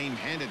of the same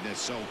handedness,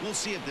 so we'll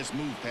see if this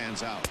move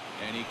pans out.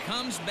 And he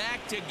comes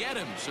back to get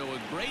him, so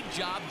a great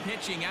job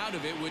pitching out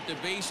of it with the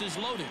bases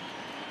loaded.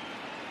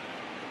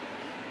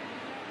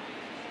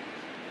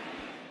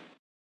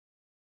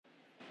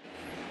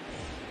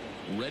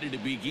 Ready to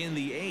begin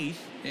the 8th,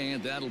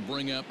 and that'll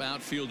bring up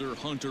outfielder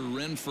Hunter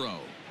Renfroe.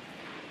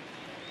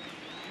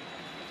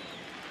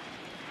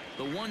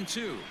 The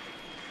 1-2.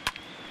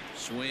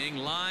 Swing,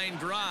 line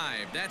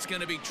drive. That's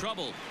going to be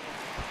trouble.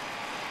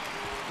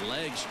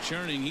 Legs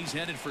churning. He's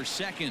headed for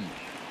second.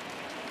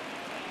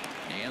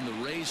 And the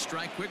Rays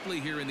strike quickly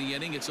here in the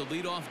inning. It's a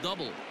leadoff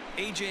double.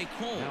 A.J.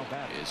 Cole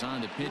is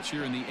on the pitch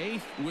here in the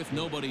 8th with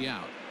nobody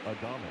out.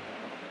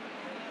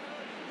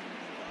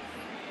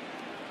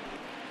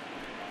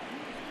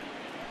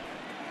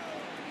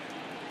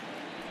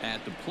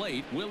 At the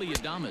plate, Willie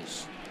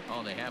Adames.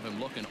 Oh, they have him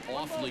looking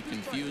awfully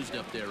confused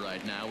up there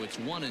right now. It's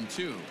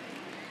 1-2.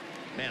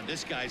 Man,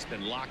 this guy's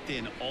been locked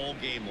in all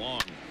game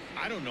long.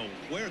 I don't know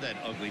where that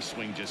ugly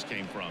swing just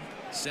came from.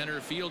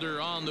 Center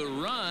fielder on the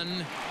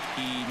run.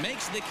 He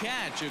makes the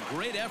catch. A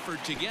great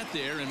effort to get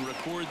there and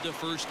record the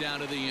first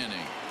out of the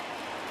inning.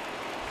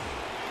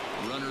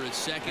 Runner at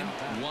second,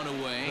 one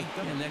away,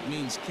 and that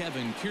means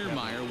Kevin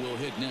Kiermaier will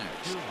hit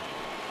next.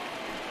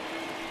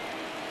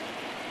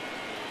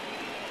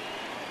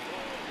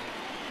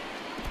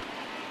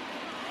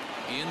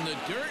 In the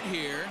dirt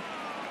here.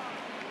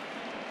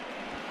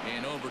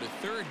 And over to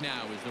third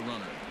now is the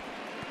runner.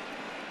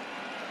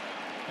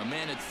 A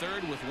man at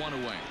third with one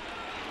away.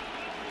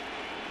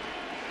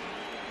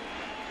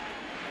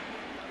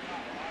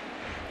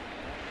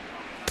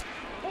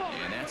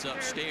 And that's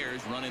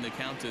upstairs, running the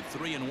count to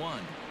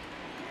 3-1.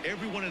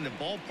 Everyone in the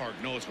ballpark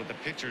knows what the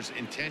pitcher's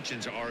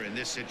intentions are in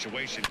this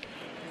situation.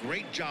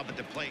 Great job at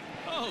the plate.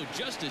 Oh,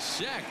 just a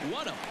sec.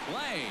 What a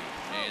play.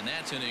 And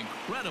that's an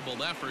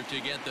incredible effort to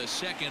get the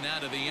second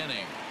out of the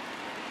inning.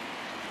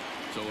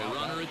 So a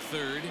runner at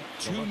third,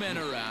 two men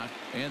are out,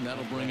 and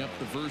that'll bring up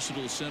the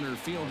versatile center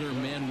fielder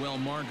Manuel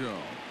Margot.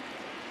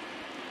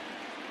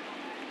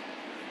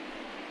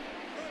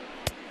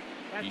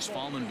 He's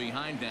fallen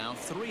behind now,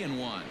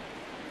 3-1.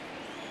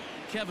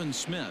 Kevin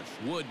Smith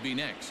would be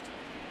next.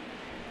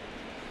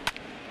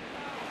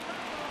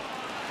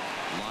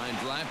 Line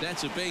drive,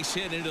 that's a base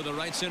hit into the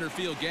right center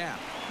field gap.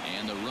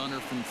 And the runner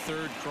from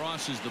third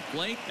crosses the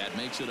plate. That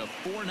makes it a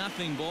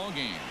 4-0 ball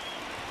game.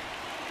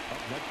 Up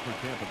next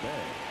for Tampa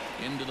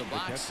Bay. Into the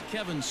box,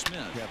 Kevin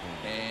Smith.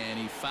 And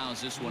he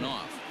fouls this one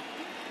off.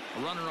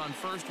 A runner on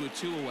first with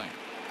two away.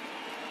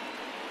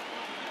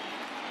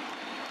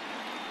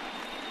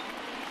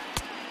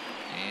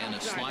 And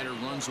a slider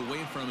runs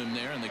away from him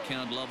there, and the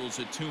count levels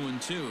at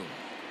 2-2.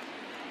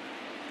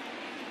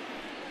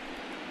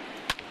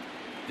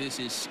 This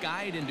is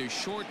skied into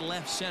short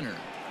left center.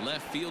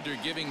 Left fielder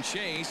giving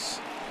chase.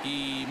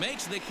 He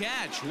makes the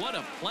catch. What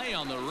a play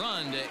on the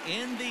run to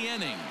end the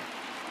inning.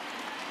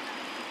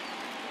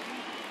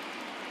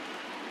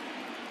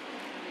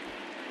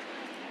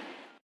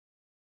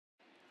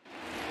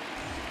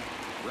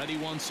 Ready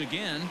once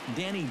again,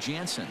 Danny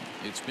Jansen.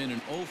 It's been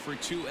an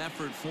 0-for-2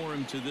 effort for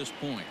him to this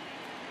point.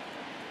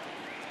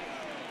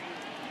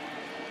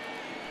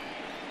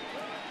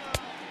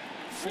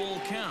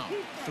 Full count,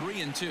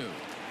 3-2.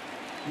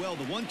 Well,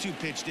 the 1-2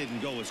 pitch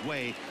didn't go his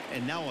way,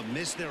 and now a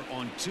miss there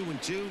on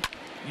 2-2.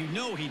 You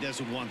know he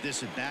doesn't want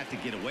this at bat to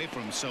get away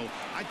from him, so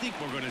I think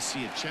we're going to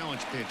see a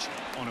challenge pitch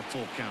on a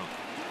full count.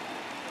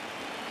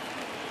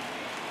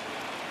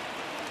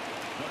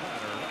 The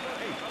batter, number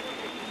 8,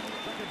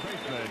 second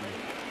baseman.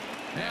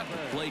 At the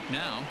plate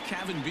now,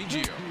 Kevin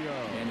Biggio.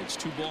 And it's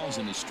 2 balls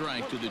and a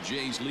strike to the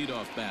Jays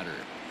leadoff batter.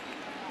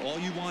 All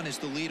you want is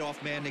the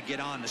leadoff man to get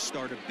on to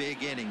start a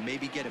big inning,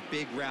 maybe get a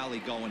big rally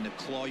going to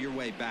claw your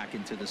way back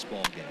into this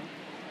ball game.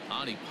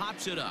 And he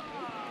pops it up.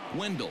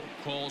 Wendell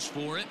calls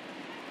for it.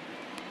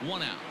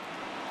 1 out.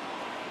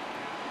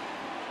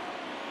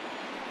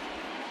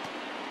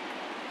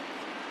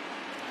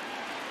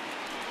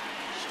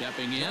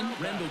 Stepping in,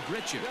 Rendell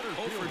Gritchick.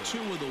 0 for 2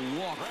 with a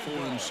walk for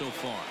him so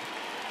far.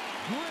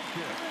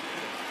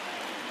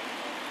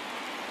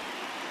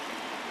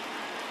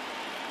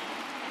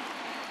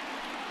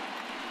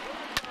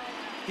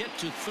 Hit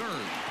to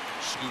third.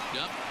 Scooped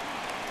up.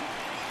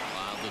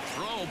 While the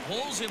throw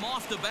pulls him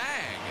off the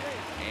bag.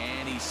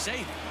 And he's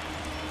safe.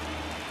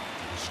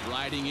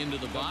 Striding into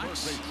the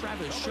box,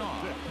 Travis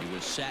Shaw. He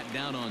was sat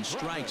down on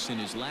strikes in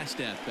his last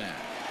at-bat.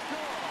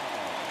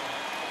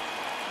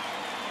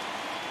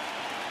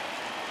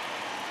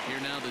 Here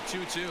now the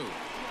 2-2.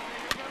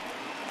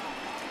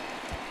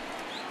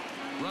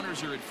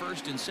 Runners are at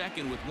first and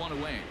second with one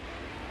away.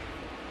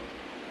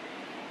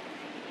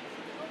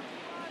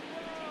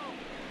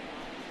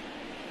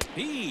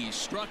 He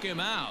struck him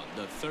out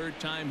the third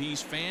time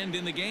he's fanned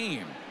in the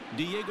game.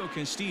 Diego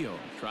Castillo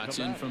trots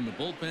in from the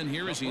bullpen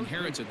here as he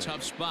inherits a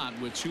tough spot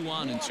with 2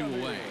 on and 2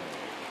 away.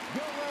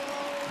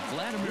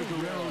 Vladimir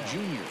Guerrero Jr.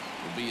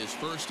 will be his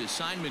first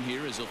assignment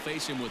here as he'll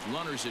face him with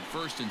runners at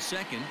first and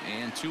second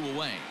and 2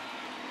 away.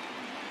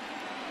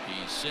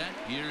 He's set.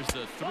 Here's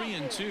the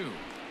 3-2.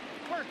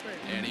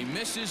 And he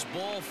misses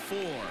ball 4.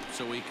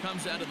 So he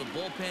comes out of the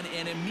bullpen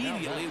and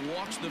immediately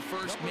walks the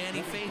first man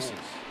he faces.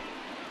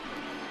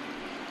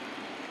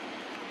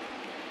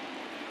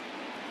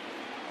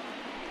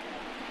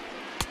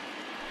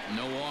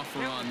 No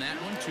offer on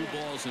that one. 2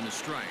 balls and a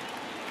strike.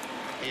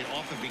 It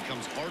often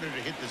becomes harder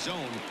to hit the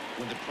zone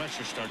when the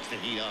pressure starts to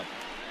heat up.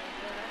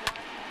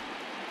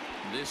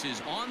 This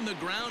is on the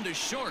ground to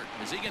short.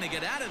 Is he going to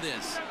get out of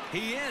this?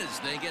 He is.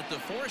 They get the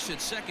force at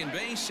second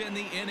base and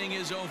the inning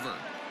is over.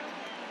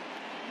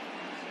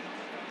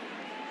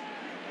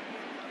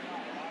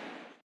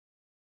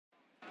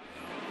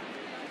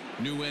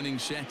 New inning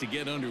set to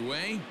get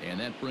underway, and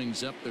that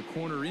brings up the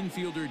corner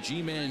infielder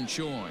Ji-Man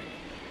Choi.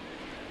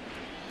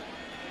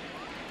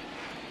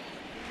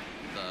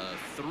 The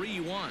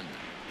 3-1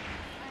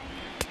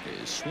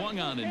 is swung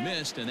on and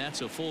missed, and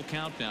that's a full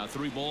count now.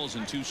 3 balls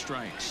and 2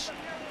 strikes.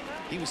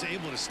 He was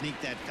able to sneak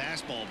that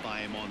fastball by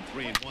him on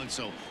 3-1,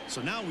 so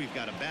now we've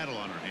got a battle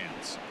on our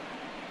hands.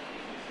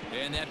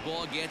 And that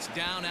ball gets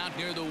down out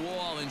near the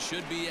wall and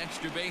should be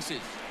extra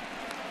bases.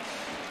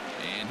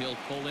 And he'll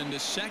pull into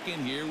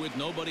second here with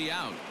nobody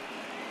out.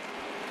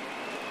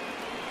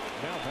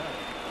 Now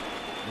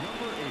batting,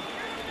 number 8.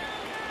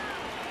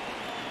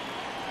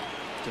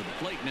 To the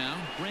plate now,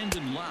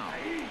 Brandon Lau.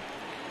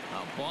 A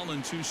ball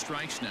and 2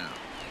 strikes now.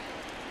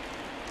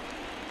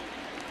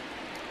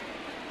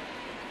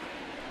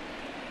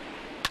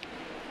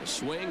 A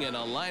swing and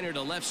a liner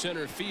to left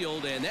center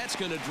field, and that's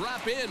going to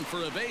drop in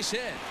for a base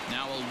hit.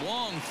 Now a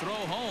long throw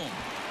home.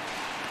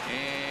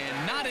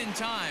 And not in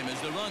time as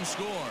the run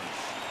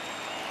scores.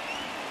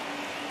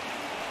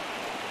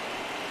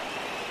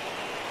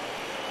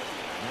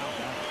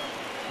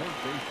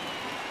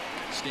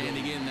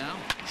 Standing in now,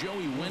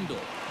 Joey Wendell,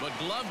 but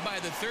gloved by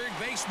the third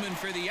baseman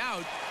for the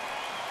out.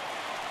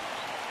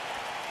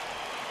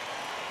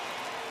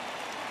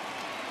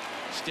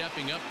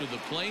 Stepping up to the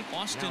plate,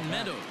 Austin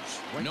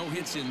Meadows. No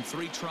hits in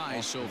 3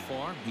 tries so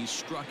far. He's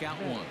struck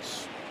out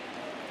once.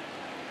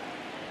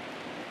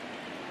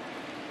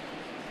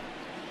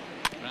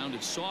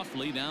 Grounded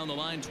softly down the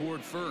line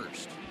toward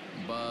first,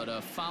 but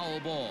a foul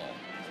ball.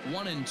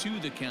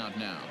 1-2 the count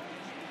now.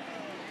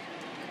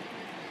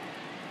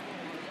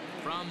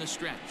 From the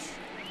stretch.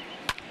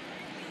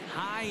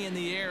 High in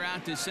the air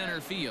out to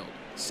center field.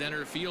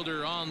 Center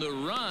fielder on the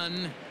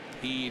run.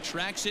 He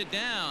tracks it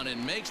down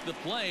and makes the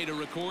play to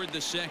record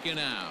the second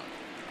out.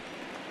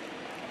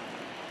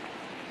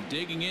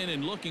 Digging in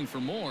and looking for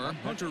more,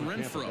 Hunter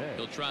Renfroe.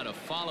 He'll try to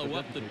follow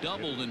up the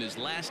double in his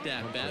last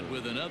at-bat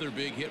with another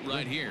big hit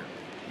right here.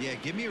 Yeah,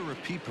 give me a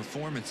repeat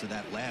performance of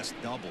that last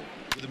double.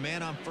 With a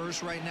man on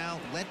first right now,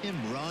 let him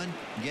run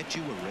and get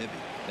you a ribby.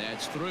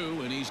 That's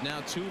through, and he's now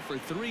 2 for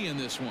 3 in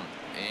this one.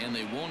 And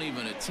they won't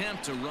even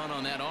attempt to run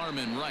on that arm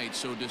in right,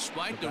 so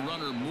despite the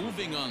runner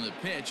moving on the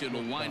pitch,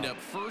 it'll wind up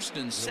first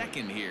and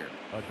second here.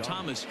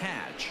 Thomas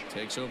Hatch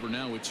takes over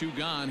now with 2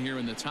 gone here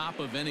in the top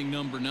of inning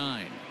number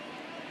 9.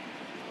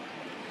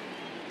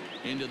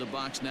 Into the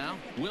box now,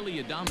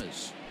 Willie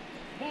Adames.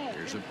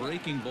 There's a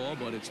breaking ball,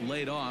 but it's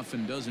laid off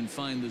and doesn't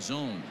find the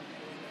zone.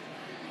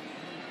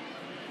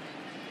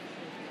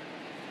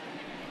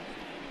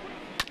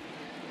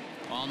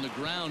 On the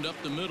ground up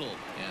the middle,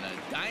 and a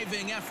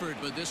diving effort,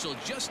 but this will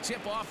just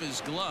tip off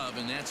his glove,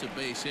 and that's a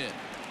base hit.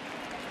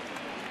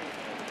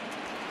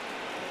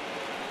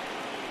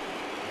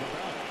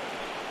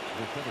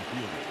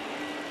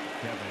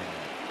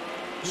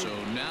 So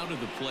now to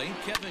the plate,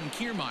 Kevin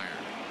Kiermaier.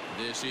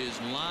 This is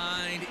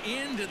lined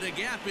into the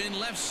gap in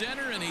left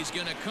center, and he's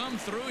going to come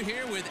through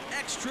here with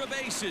extra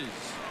bases.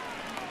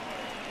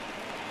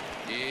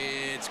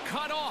 It's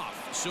cut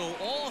off, so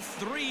all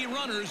 3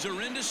 runners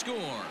are in to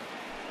score.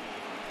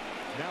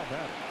 Now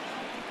batting,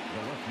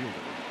 the left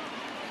fielder,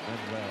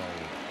 Manuel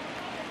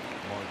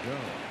Margot.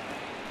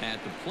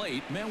 At the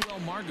plate, Manuel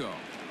Margot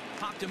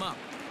popped him up.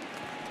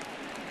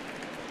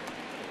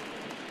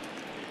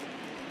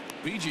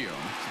 Biggio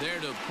there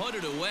to put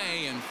it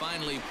away and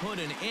finally put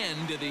an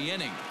end to the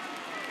inning.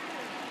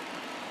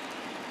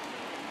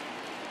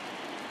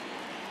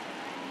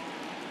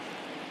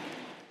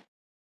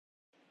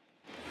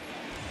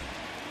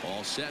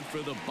 all set for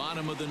the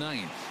bottom of the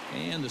ninth.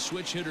 And the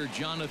switch hitter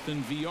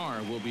Jonathan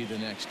VR will be the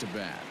next to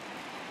bat.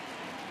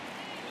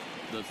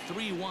 The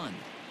 3-1.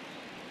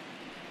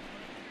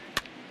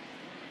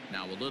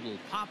 Now a little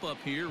pop-up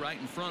here right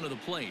in front of the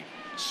plate.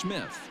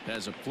 Smith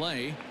has a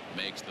play,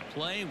 makes the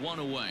play, one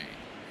away.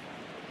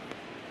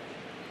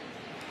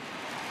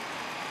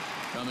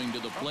 Coming to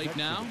the plate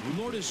now,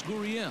 Lourdes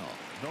Gurriel.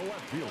 The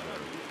left fielder,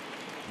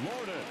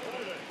 Lourdes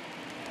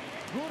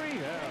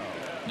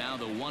Gurriel. Now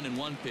the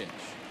 1-1 pitch.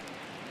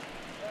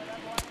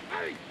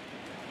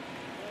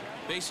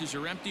 Bases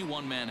are empty,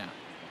 one man out.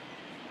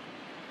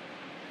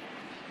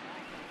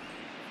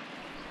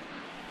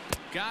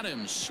 Got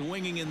him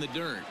swinging in the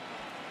dirt.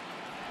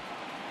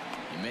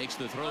 He makes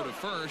the throw to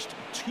first,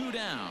 2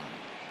 down.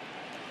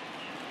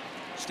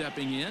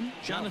 Stepping in,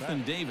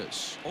 Jonathan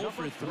Davis, 0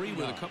 for 3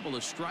 with a couple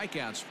of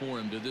strikeouts for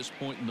him to this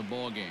point in the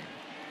ballgame.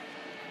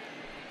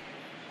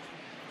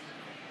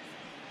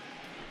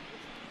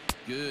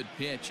 Good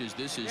pitch as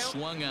this is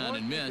swung on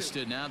and missed,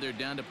 and now they're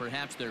down to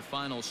perhaps their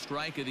final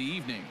strike of the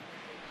evening.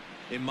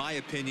 In my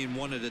opinion,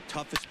 one of the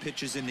toughest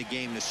pitches in the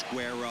game to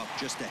square up.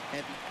 Just a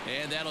heavy.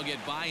 And that'll get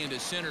by into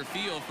center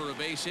field for a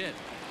base hit.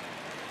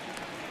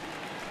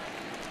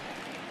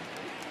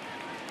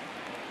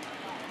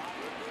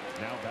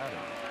 Now batting,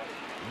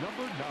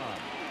 number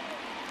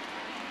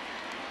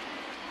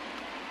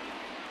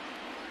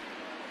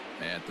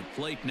 9. At the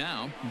plate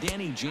now,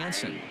 Danny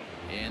Jansen.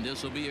 And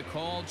this will be a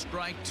called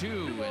strike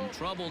 2. And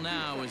trouble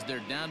now as they're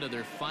down to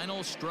their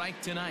final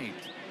strike tonight.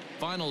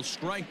 Final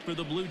strike for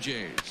the Blue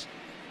Jays.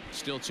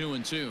 Still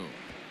 2-2.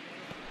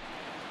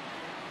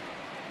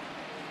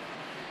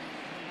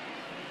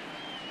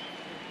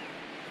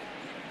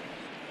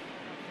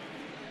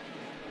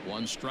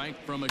 One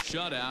strike from a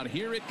shutout.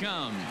 Here it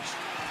comes.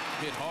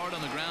 Hit hard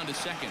on the ground to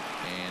second,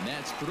 and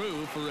that's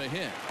through for a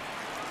hit.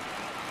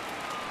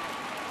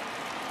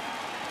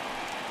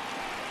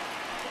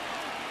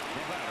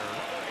 The batter,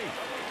 number 8,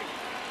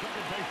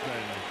 second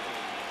baseman,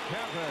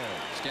 Kevin.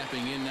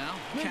 Stepping in now,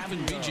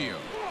 Kevin Biggio.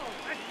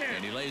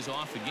 And he lays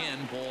off again,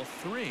 ball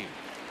 3.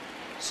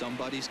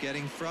 Somebody's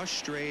getting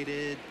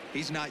frustrated.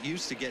 He's not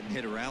used to getting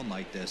hit around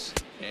like this.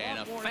 And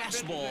a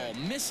fastball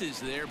misses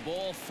there,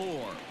 ball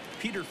 4.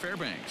 Peter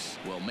Fairbanks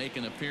will make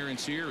an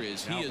appearance here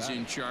as he is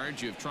in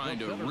charge of trying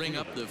to ring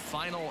up the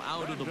final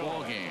out of the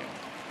ball game.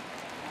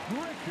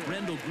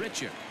 Rendell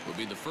Grichuk will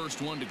be the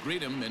first one to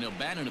greet him, and he'll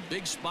bat in a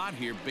big spot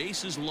here.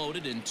 Bases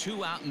loaded and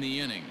 2 out in the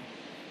inning.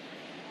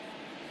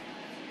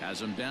 Has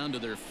them down to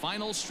their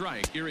final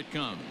strike. Here it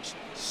comes.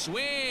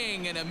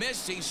 Swing and a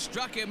miss. He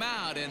struck him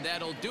out, and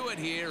that'll do it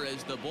here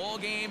as the ball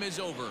game is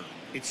over.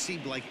 It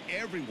seemed like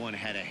everyone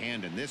had a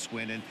hand in this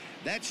win, and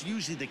that's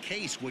usually the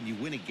case when you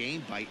win a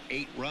game by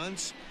 8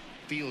 runs.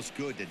 Feels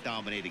good to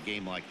dominate a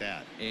game like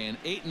that. An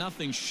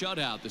 8-0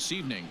 shutout this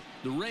evening.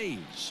 The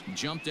Rays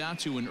jumped out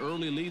to an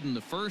early lead in the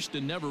first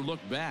and never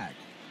looked back.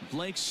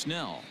 Blake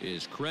Snell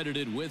is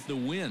credited with the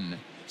win.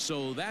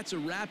 So that's a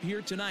wrap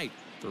here tonight.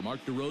 For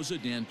Mark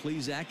DeRosa, Dan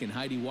Plesac, and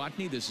Heidi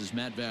Watney, this is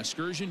Matt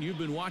Vasgersian. You've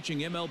been watching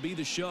MLB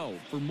The Show.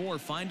 For more,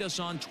 find us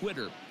on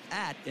Twitter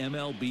at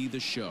MLB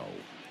The Show.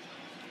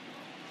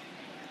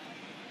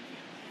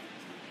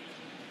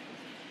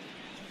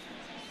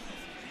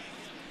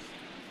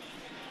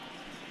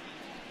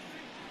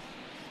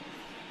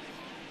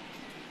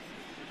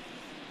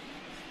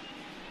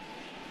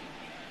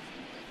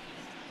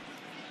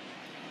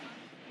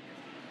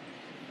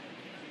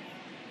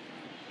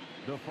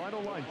 The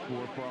final line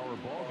score for our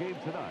ball game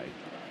tonight.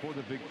 For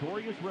the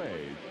victorious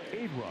Rays,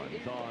 8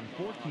 runs on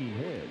 14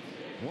 hits.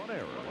 1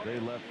 error. They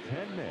left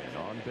 10 men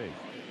on base.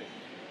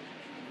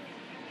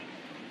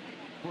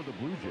 For the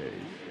Blue Jays,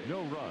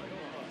 no runs,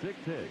 6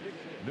 hits,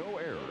 no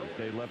errors.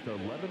 They left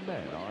 11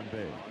 men on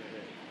base.